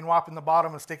plate and wiping the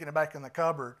bottom and sticking it back in the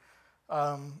cupboard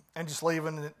and just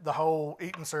leaving the whole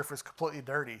eating surface completely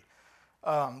dirty.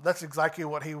 That's exactly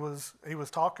what he was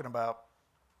talking about.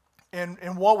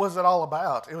 And what was it all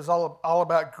about? It was all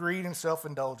about greed and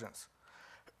self-indulgence.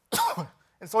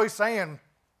 And so he's saying,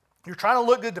 you're trying to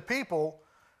look good to people.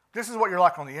 This is what you're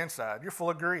like on the inside. You're full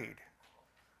of greed.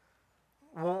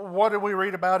 What did we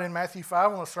read about in Matthew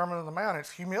 5 on the Sermon on the Mount?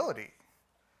 It's humility.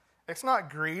 It's not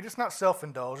greed. It's not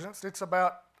self-indulgence. It's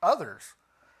about others.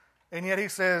 And yet he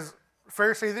says,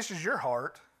 Pharisee, this is your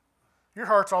heart. Your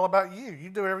heart's all about you. You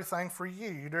do everything for you.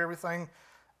 You do everything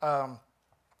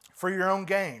for your own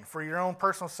gain, for your own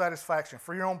personal satisfaction,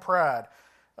 for your own pride.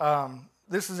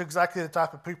 This is exactly the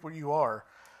type of people you are.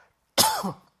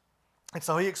 And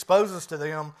so he exposes to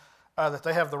them that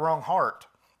they have the wrong heart.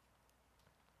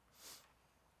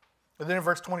 And then in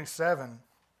verse 27,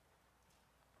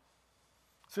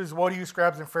 it says, "Woe to you,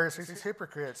 scribes and Pharisees,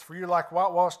 hypocrites, for you're like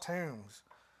whitewashed tombs,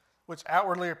 which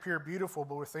outwardly appear beautiful,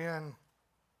 but within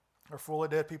are full of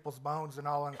dead people's bones and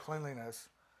all uncleanliness.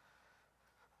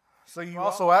 So you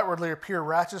also outwardly appear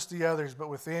righteous to the others, but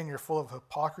within you're full of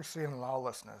hypocrisy and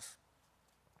lawlessness."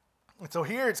 And so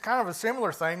here it's kind of a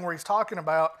similar thing where he's talking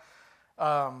about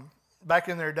back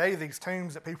in their day, these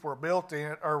tombs that people were built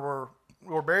in or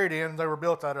were buried in, they were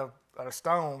built out of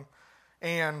stone.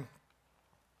 And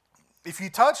if you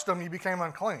touched them, you became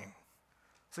unclean.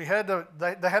 So they had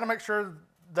to make sure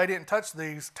they didn't touch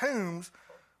these tombs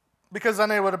because then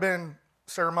they would have been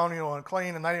ceremonial and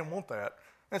clean, and they didn't want that.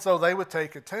 And so they would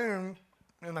take a tomb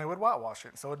and they would whitewash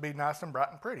it. So it'd be nice and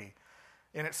bright and pretty.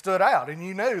 And it stood out, and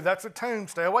you knew that's a tomb,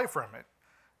 stay away from it.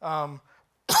 But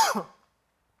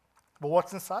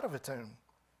what's inside of a tomb?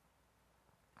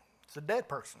 It's a dead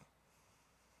person.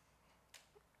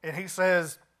 And he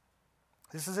says,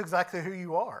 this is exactly who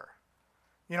you are.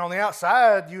 You know, on the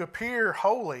outside, you appear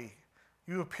holy.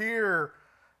 You appear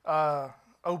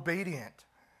obedient.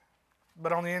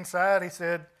 But on the inside, he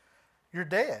said, you're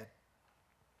dead.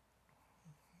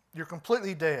 You're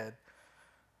completely dead.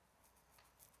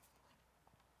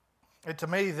 And to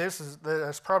me,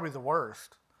 that's probably the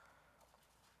worst.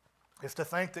 Is to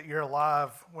think that you're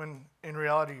alive when in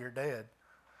reality you're dead.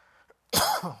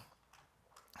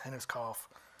 And his cough.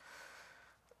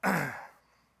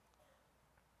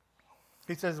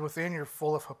 He says, within you're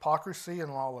full of hypocrisy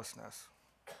and lawlessness.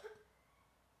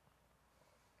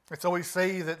 And so we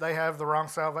see that they have the wrong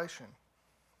salvation.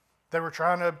 They were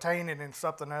trying to obtain it in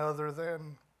something other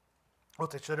than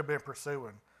what they should have been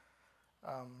pursuing.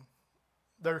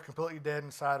 They were completely dead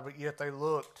inside, but yet they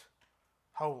looked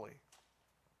holy.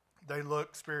 They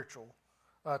looked spiritual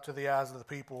to the eyes of the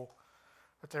people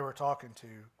that they were talking to.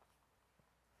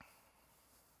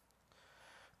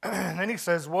 And then he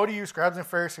says, "Woe to you, scribes and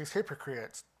Pharisees,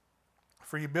 hypocrites!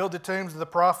 For you build the tombs of the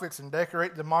prophets and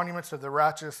decorate the monuments of the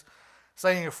righteous,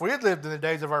 saying, if we had lived in the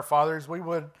days of our fathers, we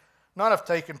would not have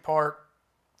taken part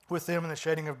with them in the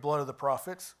shedding of blood of the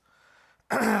prophets.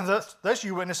 Thus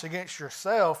you witness against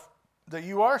yourself that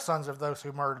you are sons of those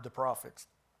who murdered the prophets.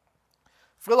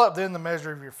 Fill up then the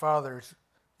measure of your fathers,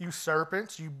 you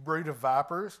serpents, you brood of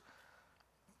vipers.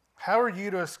 How are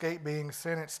you to escape being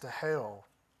sentenced to hell?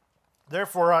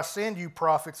 Therefore I send you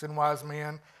prophets and wise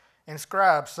men and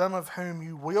scribes, some of whom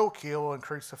you will kill and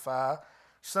crucify,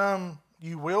 some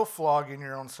you will flog in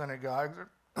your own synagogues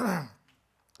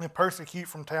and persecute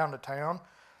from town to town,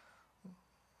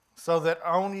 so that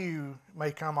on you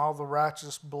may come all the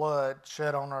righteous blood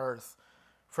shed on earth,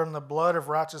 from the blood of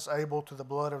righteous Abel to the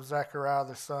blood of Zechariah,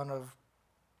 the son of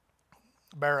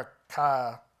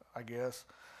Berechiah, I guess,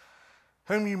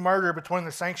 whom you murder between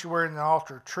the sanctuary and the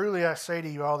altar. Truly I say to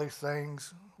you, all these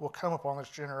things will come upon this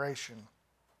generation."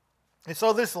 And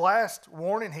so this last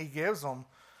warning he gives them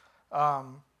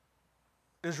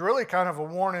is really kind of a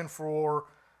warning for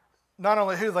not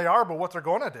only who they are, but what they're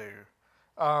going to do.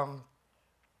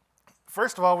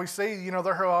 First of all, we see,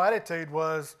 their whole attitude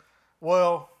was,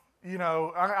 well,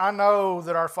 I know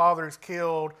that our fathers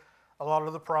killed a lot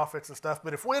of the prophets and stuff,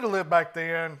 but if we'd have lived back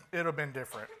then, it would have been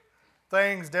different.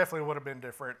 Things definitely would have been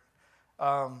different.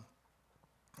 And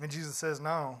Jesus says,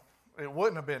 no, it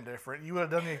wouldn't have been different. You would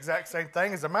have done the exact same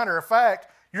thing. As a matter of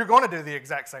fact, you're going to do the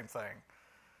exact same thing.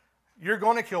 You're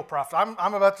going to kill prophets.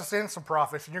 I'm about to send some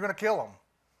prophets, and you're going to kill them.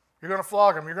 You're going to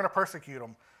flog them. You're going to persecute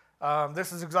them.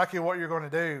 This is exactly what you're going to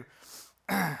do.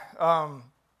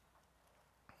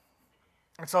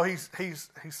 And so he's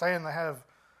saying they have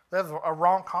a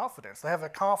wrong confidence. They have a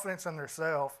confidence in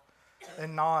themselves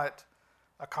and not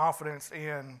a confidence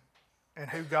in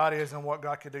who God is and what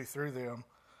God could do through them.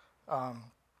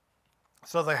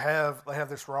 So they have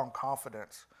this wrong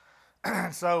confidence.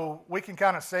 So we can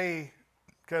kind of see,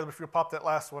 Caleb, if you'll pop that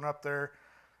last one up there,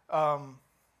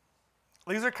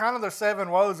 these are kind of the 7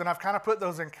 woes, and I've kind of put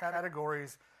those in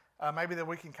categories maybe that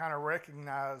we can kind of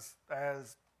recognize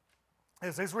as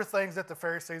these were things that the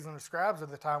Pharisees and the scribes at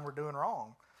the time were doing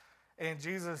wrong. And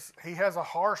Jesus, he has a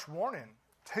harsh warning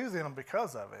to them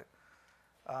because of it.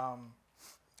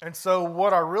 And so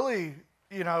what I really,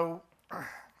 even though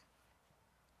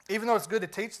it's good to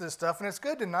teach this stuff, and it's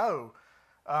good to know,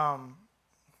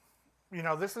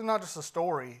 this is not just a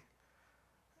story.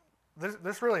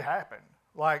 This really happened.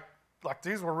 Like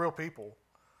these were real people.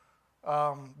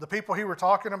 The people he were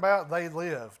talking about, they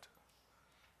lived.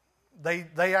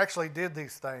 they actually did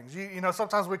these things. You know,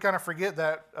 sometimes we kind of forget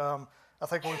that. I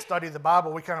think when we study the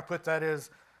Bible, we kind of put that as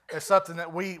something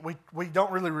that we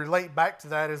don't really relate back to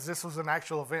that as this was an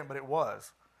actual event, but it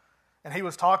was. And he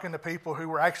was talking to people who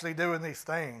were actually doing these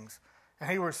things. And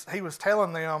he was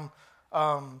telling them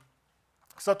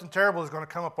something terrible is going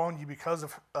to come upon you because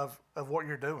of what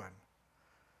you're doing.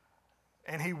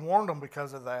 And he warned them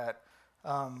because of that.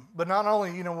 But not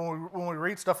only, you know, when we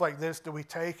read stuff like this, do we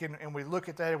take and we look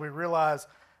at that and we realize,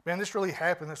 man, this really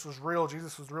happened. This was real.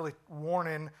 Jesus was really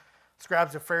warning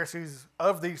scribes and Pharisees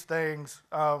of these things.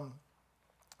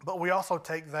 But we also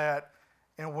take that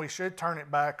and we should turn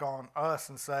it back on us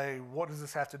and say, what does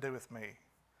this have to do with me?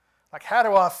 Like, how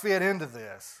do I fit into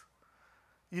this?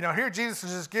 You know, here Jesus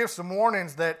just gives some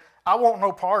warnings that I want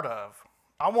no part of.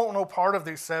 I want no part of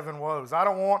these 7 woes. I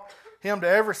don't want him to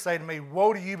ever say to me,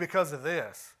 woe to you because of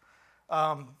this.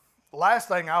 Last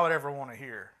thing I would ever want to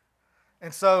hear.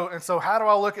 And so how do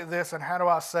I look at this and how do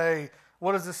I say,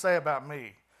 what does this say about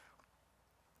me?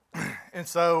 And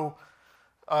so,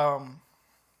 can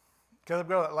I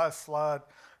go to that last slide?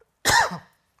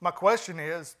 My question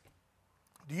is,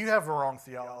 do you have a wrong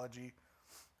theology,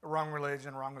 a wrong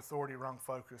religion, wrong authority, wrong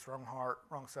focus, wrong heart,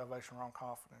 wrong salvation, wrong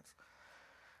confidence?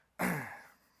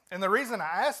 And the reason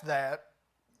I ask that,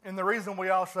 and the reason we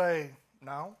all say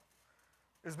no,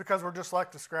 is because we're just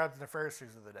like the scribes and the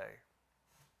Pharisees of the day.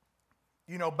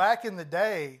 You know, back in the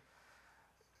day,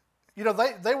 you know,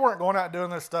 they weren't going out doing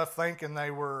this stuff thinking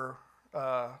they were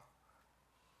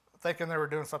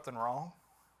doing something wrong.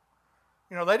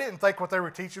 You know, they didn't think what they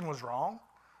were teaching was wrong.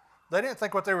 They didn't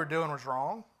think what they were doing was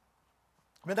wrong.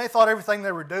 I mean, they thought everything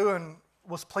they were doing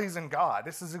was pleasing God.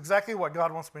 This is exactly what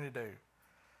God wants me to do.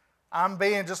 I'm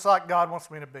being just like God wants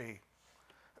me to be.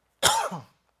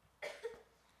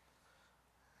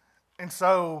 And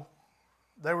so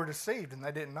they were deceived and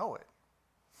they didn't know it.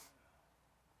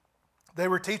 They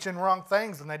were teaching wrong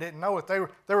things and they didn't know it. They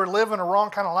were living a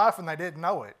wrong kind of life and they didn't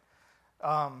know it.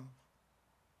 Are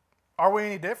we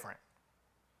any different?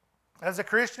 As a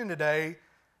Christian today,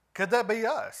 could that be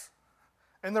us?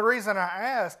 And the reason I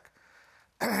ask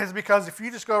is because if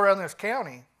you just go around this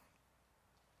county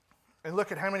and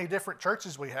look at how many different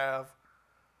churches we have,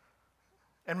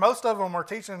 and most of them are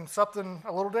teaching something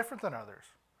a little different than others.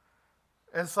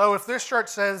 And so if this church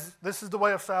says this is the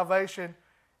way of salvation,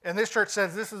 and this church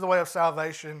says this is the way of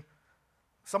salvation,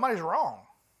 somebody's wrong.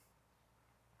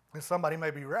 And somebody may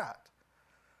be right.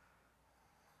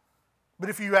 But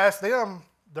if you ask them,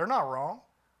 they're not wrong.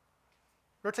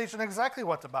 They're teaching exactly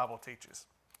what the Bible teaches.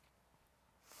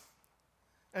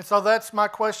 And so that's my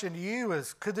question to you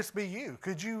is, could this be you?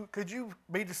 Could you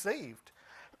be deceived?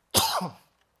 I'm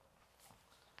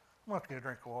going to have to get a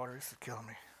drink of water. This is killing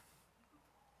me.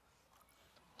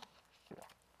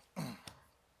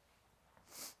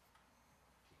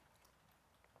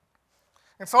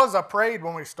 And so as I prayed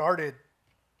when we started,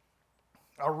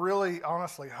 I really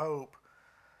honestly hope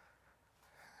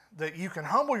that you can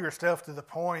humble yourself to the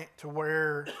point to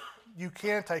where you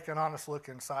can take an honest look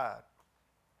inside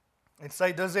and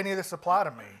say, does any of this apply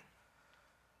to me?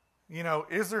 You know,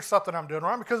 is there something I'm doing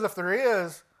wrong? Because if there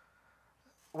is,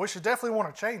 we should definitely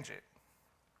want to change it.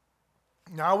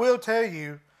 Now, I will tell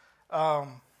you,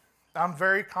 I'm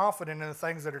very confident in the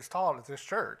things that are taught at this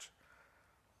church.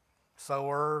 So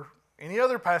are any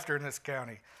other pastor in this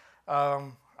county.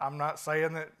 I'm not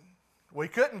saying that we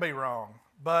couldn't be wrong,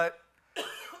 but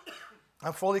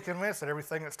I'm fully convinced that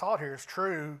everything that's taught here is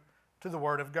true to the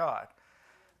Word of God.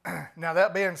 Now,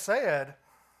 that being said,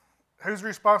 whose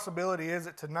responsibility is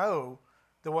it to know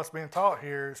that what's being taught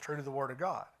here is true to the Word of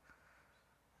God?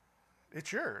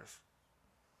 It's yours.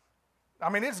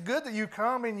 I mean, it's good that you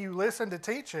come and you listen to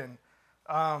teaching,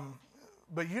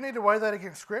 but you need to weigh that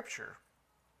against Scripture.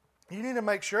 You need to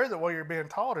make sure that what you're being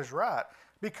taught is right,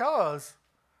 because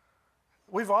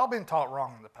we've all been taught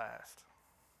wrong in the past.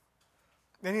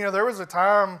 And, you know, there was a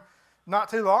time not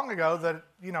too long ago that,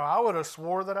 you know, I would have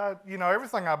swore that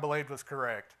everything I believed was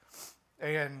correct.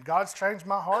 And God's changed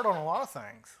my heart on a lot of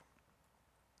things.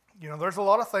 You know, there's a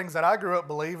lot of things that I grew up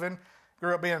believing,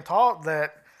 grew up being taught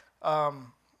that,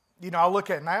 I look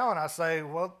at now and I say,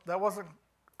 well, that wasn't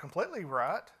completely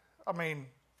right. I mean,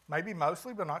 maybe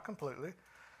mostly, but not completely.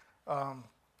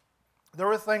 There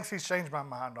were things He's changed my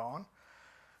mind on.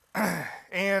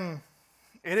 And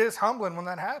it is humbling when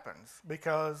that happens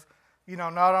because, you know,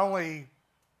 not only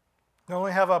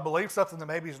have I believed something that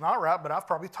maybe is not right, but I've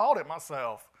probably taught it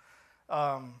myself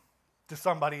to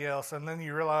somebody else. And then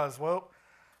you realize, well,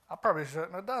 I probably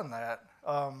shouldn't have done that.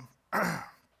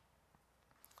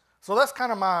 So that's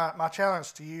kind of my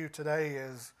challenge to you today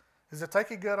is to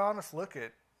take a good, honest look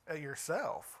at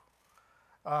yourself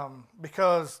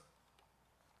Because,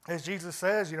 as Jesus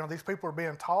says, these people are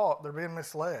being taught, they're being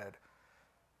misled.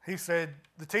 He said,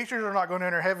 the teachers are not going to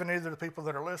enter heaven, neither the people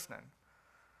that are listening.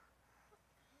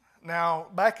 Now,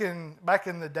 back in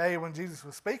the day when Jesus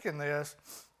was speaking this,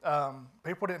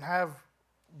 people didn't have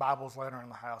Bibles laying around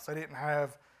the house. They didn't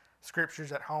have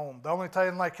scriptures at home. The only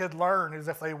time they could learn is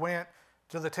if they went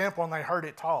to the temple and they heard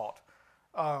it taught.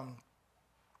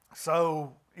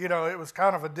 So, it was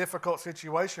kind of a difficult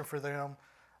situation for them,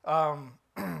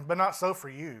 but not so for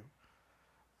you.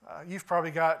 You've probably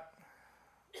got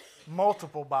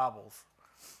multiple Bibles.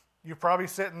 You're probably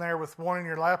sitting there with one in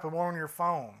your lap and one on your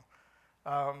phone.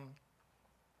 I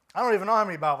don't even know how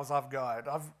many Bibles I've got.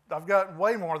 I've got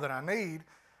way more than I need.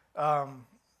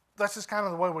 That's just kind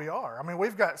of the way we are. I mean,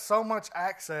 we've got so much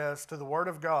access to the Word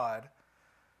of God.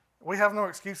 We have no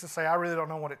excuse to say, I really don't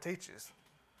know what it teaches.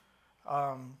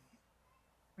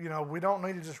 We don't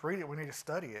need to just read it. We need to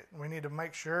study it. We need to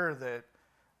make sure that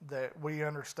we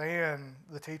understand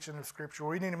the teaching of Scripture.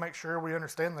 We need to make sure we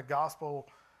understand the gospel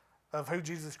of who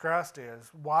Jesus Christ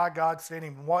is, why God sent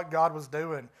him, what God was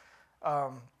doing.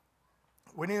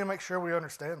 We need to make sure we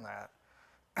understand that.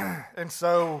 And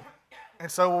so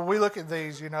when we look at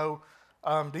these, do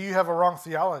you have a wrong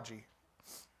theology?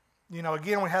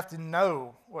 Again, we have to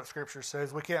know what Scripture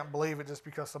says. We can't believe it just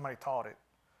because somebody taught it.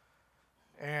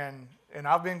 And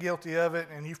I've been guilty of it,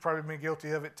 and you've probably been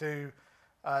guilty of it too,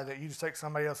 that you just take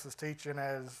somebody else's teaching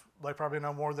as they probably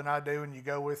know more than I do, and you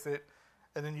go with it,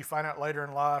 and then you find out later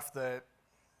in life that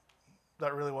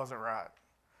really wasn't right.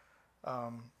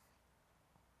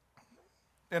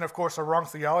 And of course, a wrong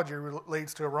theology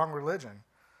leads to a wrong religion.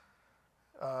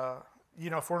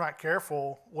 If we're not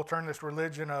careful, we'll turn this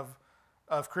religion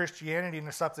of Christianity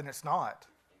into something it's not.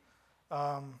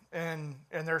 And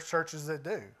there's churches that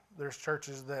do. There's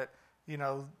churches that,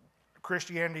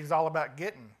 Christianity is all about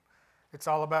getting. It's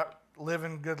all about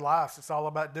living good lives. It's all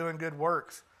about doing good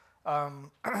works.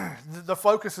 The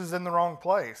focus is in the wrong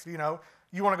place. You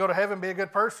want to go to heaven, be a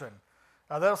good person.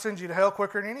 That'll send you to hell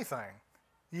quicker than anything.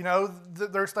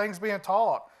 There's things being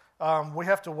taught. We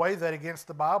have to weigh that against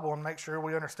the Bible and make sure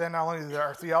we understand not only that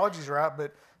our theology is right,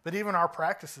 but even our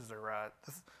practices are right.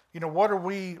 What are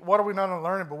we not only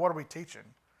learning, but what are we teaching?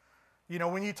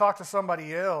 When you talk to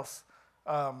somebody else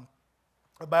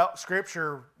about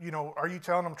Scripture, are you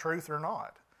telling them truth or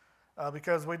not?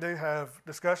 Because we do have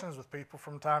discussions with people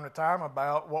from time to time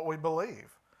about what we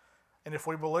believe. And if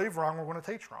we believe wrong, we're going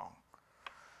to teach wrong.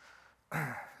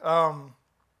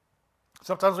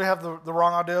 Sometimes we have the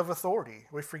wrong idea of authority.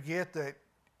 We forget that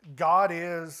God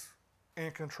is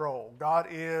in control. God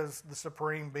is the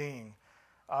supreme being.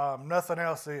 Nothing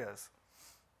else is.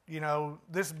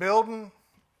 This building,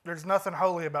 there's nothing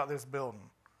holy about this building.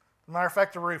 As a matter of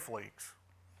fact, the roof leaks.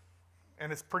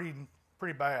 And it's pretty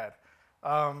bad.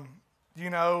 Don't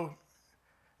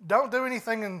do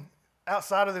anything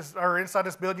outside of this or inside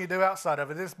this building you do outside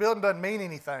of it. This building doesn't mean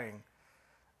anything.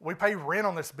 We pay rent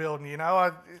on this building,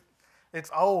 it's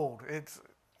old.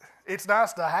 It's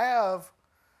nice to have,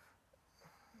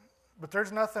 but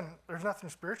there's nothing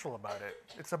spiritual about it.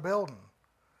 It's a building.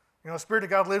 The Spirit of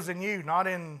God lives in you, not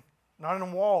in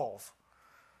walls.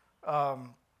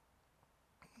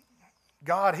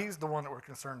 God, He's the one that we're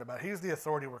concerned about. He's the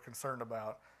authority we're concerned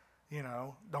about.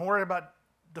 Don't worry about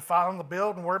defiling the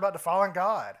building. Worry about defiling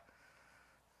God.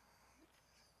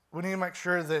 We need to make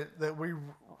sure that we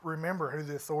remember who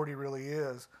the authority really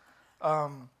is.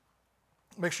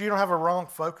 Make sure you don't have a wrong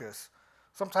focus.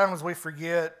 Sometimes we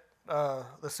forget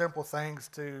the simple things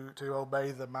to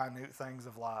obey the minute things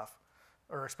of life,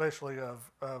 or especially of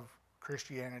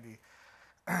Christianity.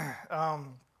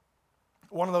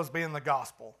 One of those being the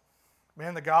gospel.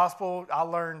 Man, the gospel, I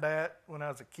learned that when I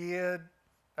was a kid.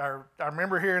 I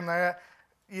remember hearing that.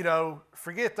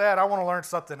 Forget that. I want to learn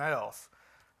something else.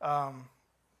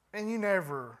 And you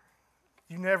never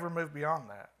move beyond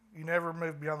that. You never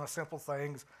move beyond the simple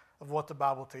things of what the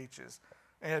Bible teaches.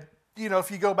 And,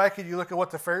 if you go back and you look at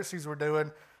what the Pharisees were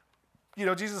doing,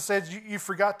 Jesus said you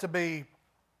forgot to be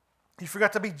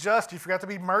just. You forgot to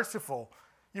be merciful.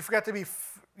 You forgot to be,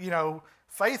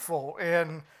 faithful.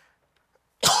 And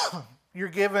you're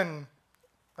given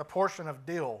a portion of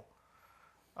dill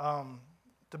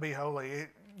to be holy.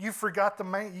 You forgot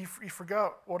you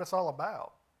forgot what it's all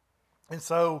about. And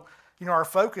so, our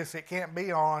focus, it can't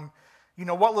be on,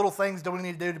 what little things do we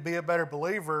need to do to be a better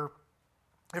believer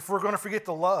if we're going to forget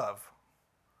to love.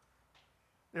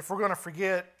 If we're going to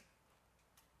forget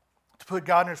to put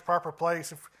God in His proper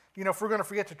place. If we're going to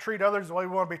forget to treat others the way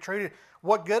we want to be treated,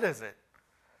 what good is it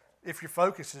if your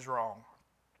focus is wrong?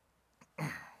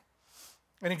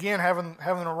 And again, having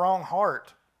a wrong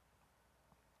heart.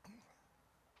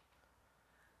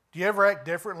 Do you ever act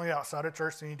differently outside of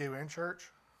church than you do in church?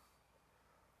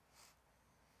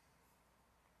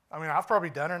 I mean, I've probably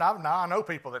done it. I know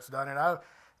people that's done it.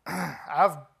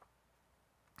 I've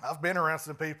been around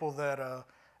some people that I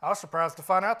was surprised to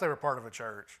find out they were part of a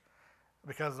church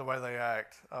because of the way they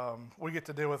act. We get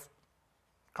to deal with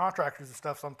contractors and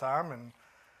stuff sometime, and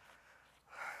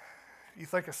you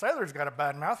think a sailor's got a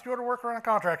bad mouth, you ought to work around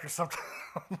contractors sometime.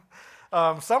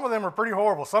 Some of them are pretty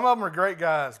horrible. Some of them are great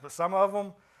guys, but some of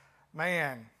them,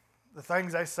 man, the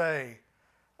things they say.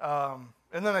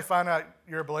 And then they find out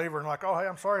you're a believer and like, oh, hey,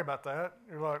 I'm sorry about that.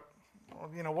 You're like, well,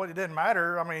 you know what? It didn't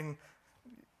matter. I mean,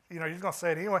 you know, you're just going to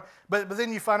say it anyway. But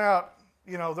then you find out,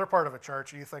 you know, they're part of a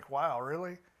church, and you think, wow,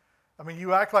 really? I mean,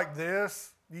 you act like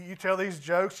this. You tell these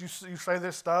jokes. You say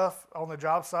this stuff on the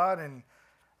job site, and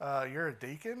you're a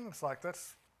deacon. It's like,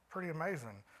 that's pretty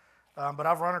amazing. But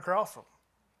I've run across them.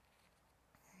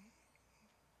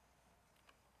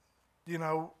 You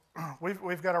know,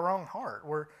 we've got a wrong heart.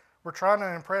 We're trying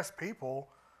to impress people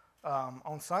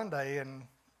on Sunday, and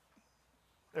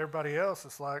everybody else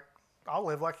is like, I'll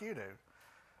live like you do.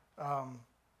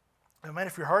 And man,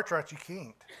 if your heart's right, you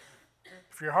can't.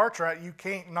 If your heart's right, you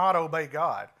can't not obey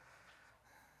God.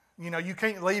 You know, you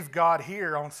can't leave God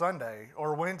here on Sunday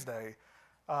or Wednesday.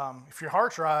 If your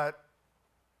heart's right,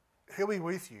 He'll be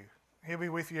with you. He'll be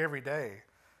with you every day.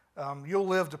 You'll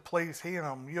live to please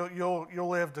Him. You'll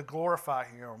live to glorify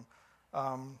Him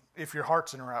if your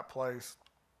heart's in the right place.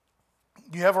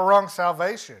 You have a wrong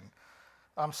salvation.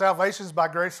 Salvation is by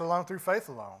grace alone through faith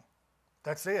alone.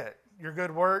 That's it. Your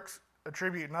good works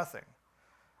attribute nothing.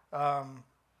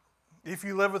 If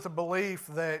you live with the belief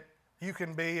that you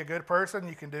can be a good person,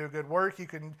 you can do a good work,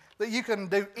 that you can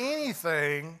do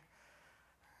anything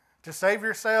to save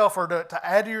yourself or to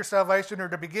add to your salvation or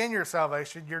to begin your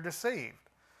salvation, you're deceived.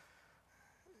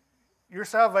 Your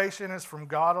salvation is from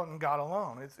God and God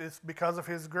alone. It's because of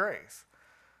His grace.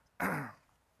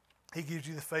 He gives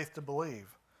you the faith to believe.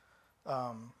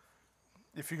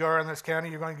 If you go around this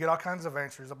county, you're going to get all kinds of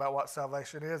answers about what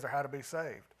salvation is or how to be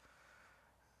saved.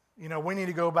 You know, we need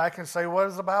to go back and say, what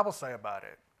does the Bible say about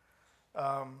it?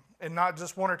 And not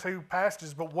just one or two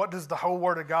passages, but what does the whole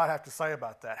Word of God have to say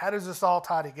about that? How does this all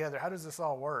tie together? How does this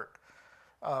all work?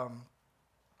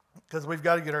 Because we've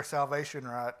got to get our salvation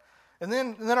right. And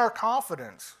then our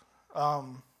confidence.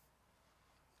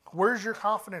 Where's your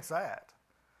confidence at?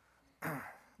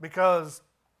 Because,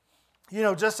 you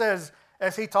know, just as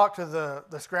he talked to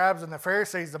the scribes and the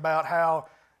Pharisees about how,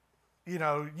 you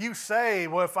know, you say,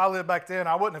 well, if I lived back then,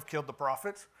 I wouldn't have killed the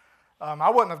prophets.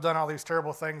 I wouldn't have done all these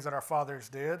terrible things that our fathers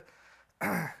did.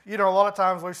 You know, a lot of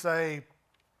times we say,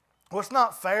 well, it's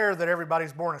not fair that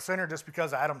everybody's born a sinner just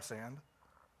because Adam sinned.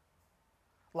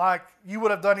 Like, you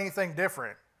would have done anything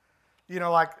different. You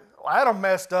know, like, Adam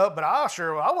messed up, but I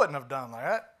wouldn't have done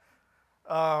that.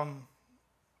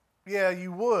 Yeah,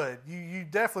 you would. You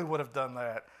definitely would have done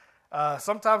that.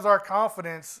 Sometimes our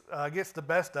confidence gets the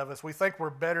best of us. We think we're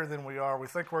better than we are. We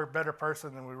think we're a better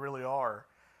person than we really are.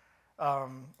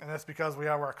 And that's because we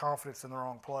have our confidence in the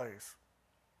wrong place.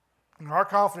 And our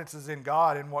confidence is in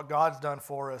God and what God's done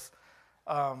for us.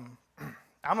 I'm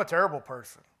a terrible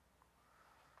person.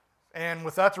 And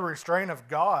without the restraint of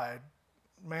God,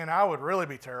 man, I would really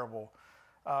be terrible.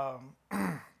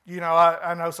 You know,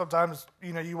 I know sometimes,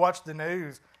 you know, you watch the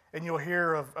news and you'll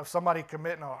hear of somebody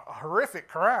committing a horrific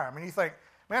crime. And you think,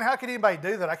 man, how could anybody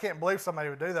do that? I can't believe somebody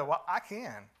would do that. Well, I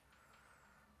can.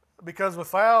 Because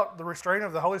without the restraint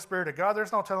of the Holy Spirit of God,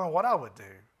 there's no telling what I would do.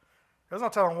 There's no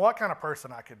telling what kind of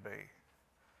person I could be.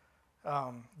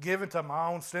 Given to my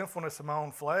own sinfulness and my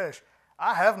own flesh,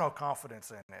 I have no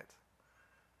confidence in it.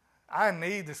 I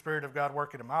need the Spirit of God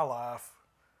working in my life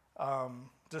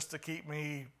just to keep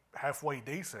me halfway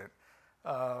decent,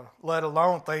 let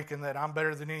alone thinking that I'm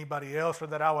better than anybody else or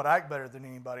that I would act better than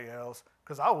anybody else,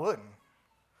 because I wouldn't.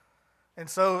 And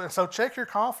so check your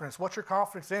confidence. What's your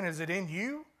confidence in? Is it in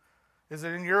you? Is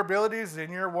it in your abilities,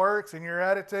 in your works, in your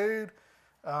attitude?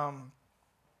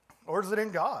 Or is it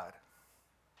in God?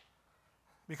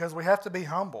 Because we have to be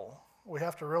humble. We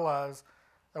have to realize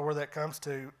where that comes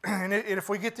to. And if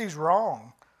we get these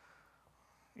wrong,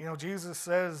 you know, Jesus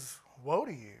says, woe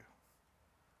to you.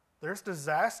 There's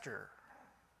disaster.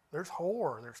 There's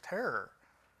horror. There's terror.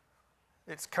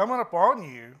 It's coming upon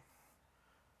you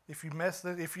if you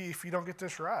if you don't get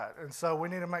this right. And so we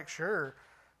need to make sure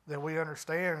that we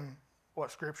understand what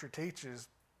Scripture teaches.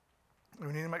 We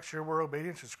need to make sure we're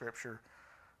obedient to Scripture.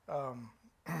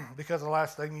 Because the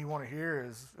last thing you want to hear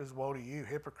is woe to you,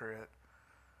 hypocrite.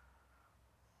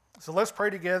 So let's pray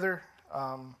together,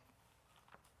 and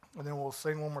then we'll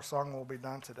sing one more song and we'll be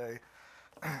done today.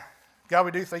 God,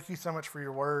 we do thank you so much for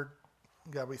your word.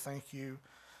 God, we thank you,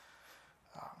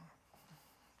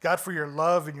 God, for your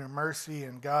love and your mercy,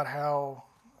 and God, how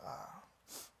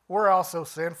we're all so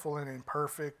sinful and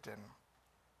imperfect. And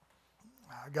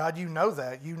God, you know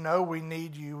that. You know we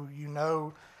need you. You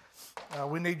know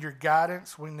we need your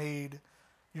guidance. We need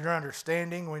your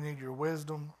understanding. We need your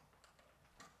wisdom.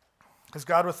 Because,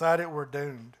 God, without it, we're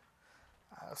doomed.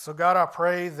 So, God, I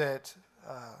pray that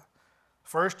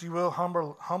first you will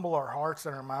humble our hearts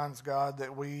and our minds, God,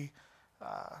 that we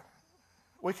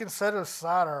can set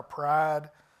aside our pride,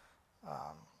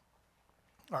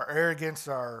 our arrogance,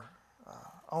 our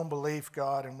own belief,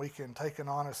 God, and we can take an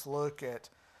honest look at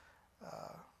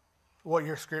what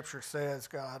your scripture says,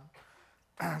 God.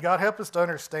 God, help us to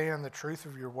understand the truth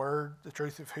of your word, the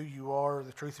truth of who you are,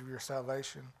 the truth of your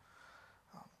salvation.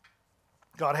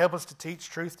 God, help us to teach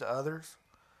truth to others.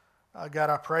 God,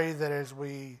 I pray that as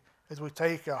we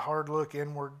take a hard look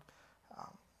inward,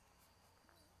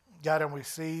 God, and we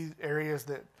see areas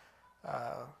that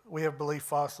we have believed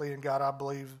falsely, and God,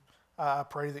 I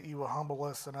pray that you will humble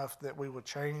us enough that we will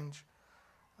change,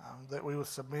 that we will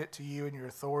submit to you and your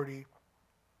authority.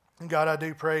 And God, I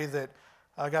do pray that,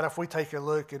 God, if we take a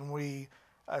look and we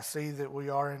see that we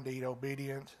are indeed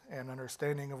obedient and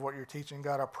understanding of what you're teaching,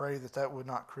 God, I pray that that would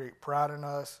not create pride in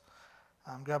us,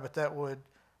 God, but that would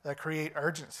create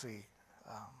urgency,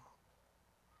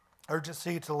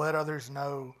 urgency to let others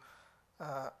know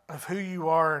of who you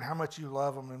are and how much you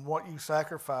love them and what you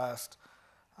sacrificed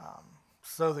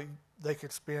so that they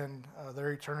could spend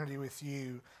their eternity with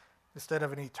you instead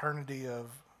of an eternity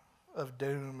of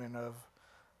doom and of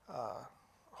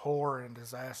horror and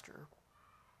disaster.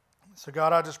 So,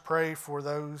 God, I just pray for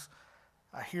those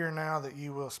here now that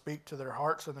you will speak to their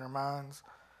hearts and their minds.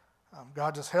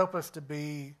 God, just help us to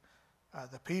be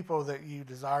the people that you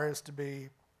desire us to be.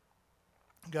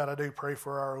 God, I do pray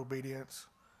for our obedience.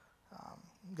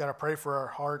 God, I pray for our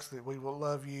hearts that we will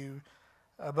love you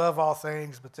above all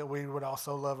things, but that we would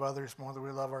also love others more than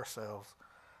we love ourselves.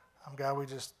 God, we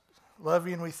just love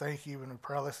you and we thank you, and we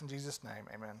pray this in Jesus' name.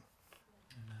 Amen.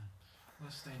 Amen.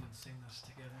 Let's stand and sing this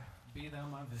together. Be thou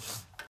my vision.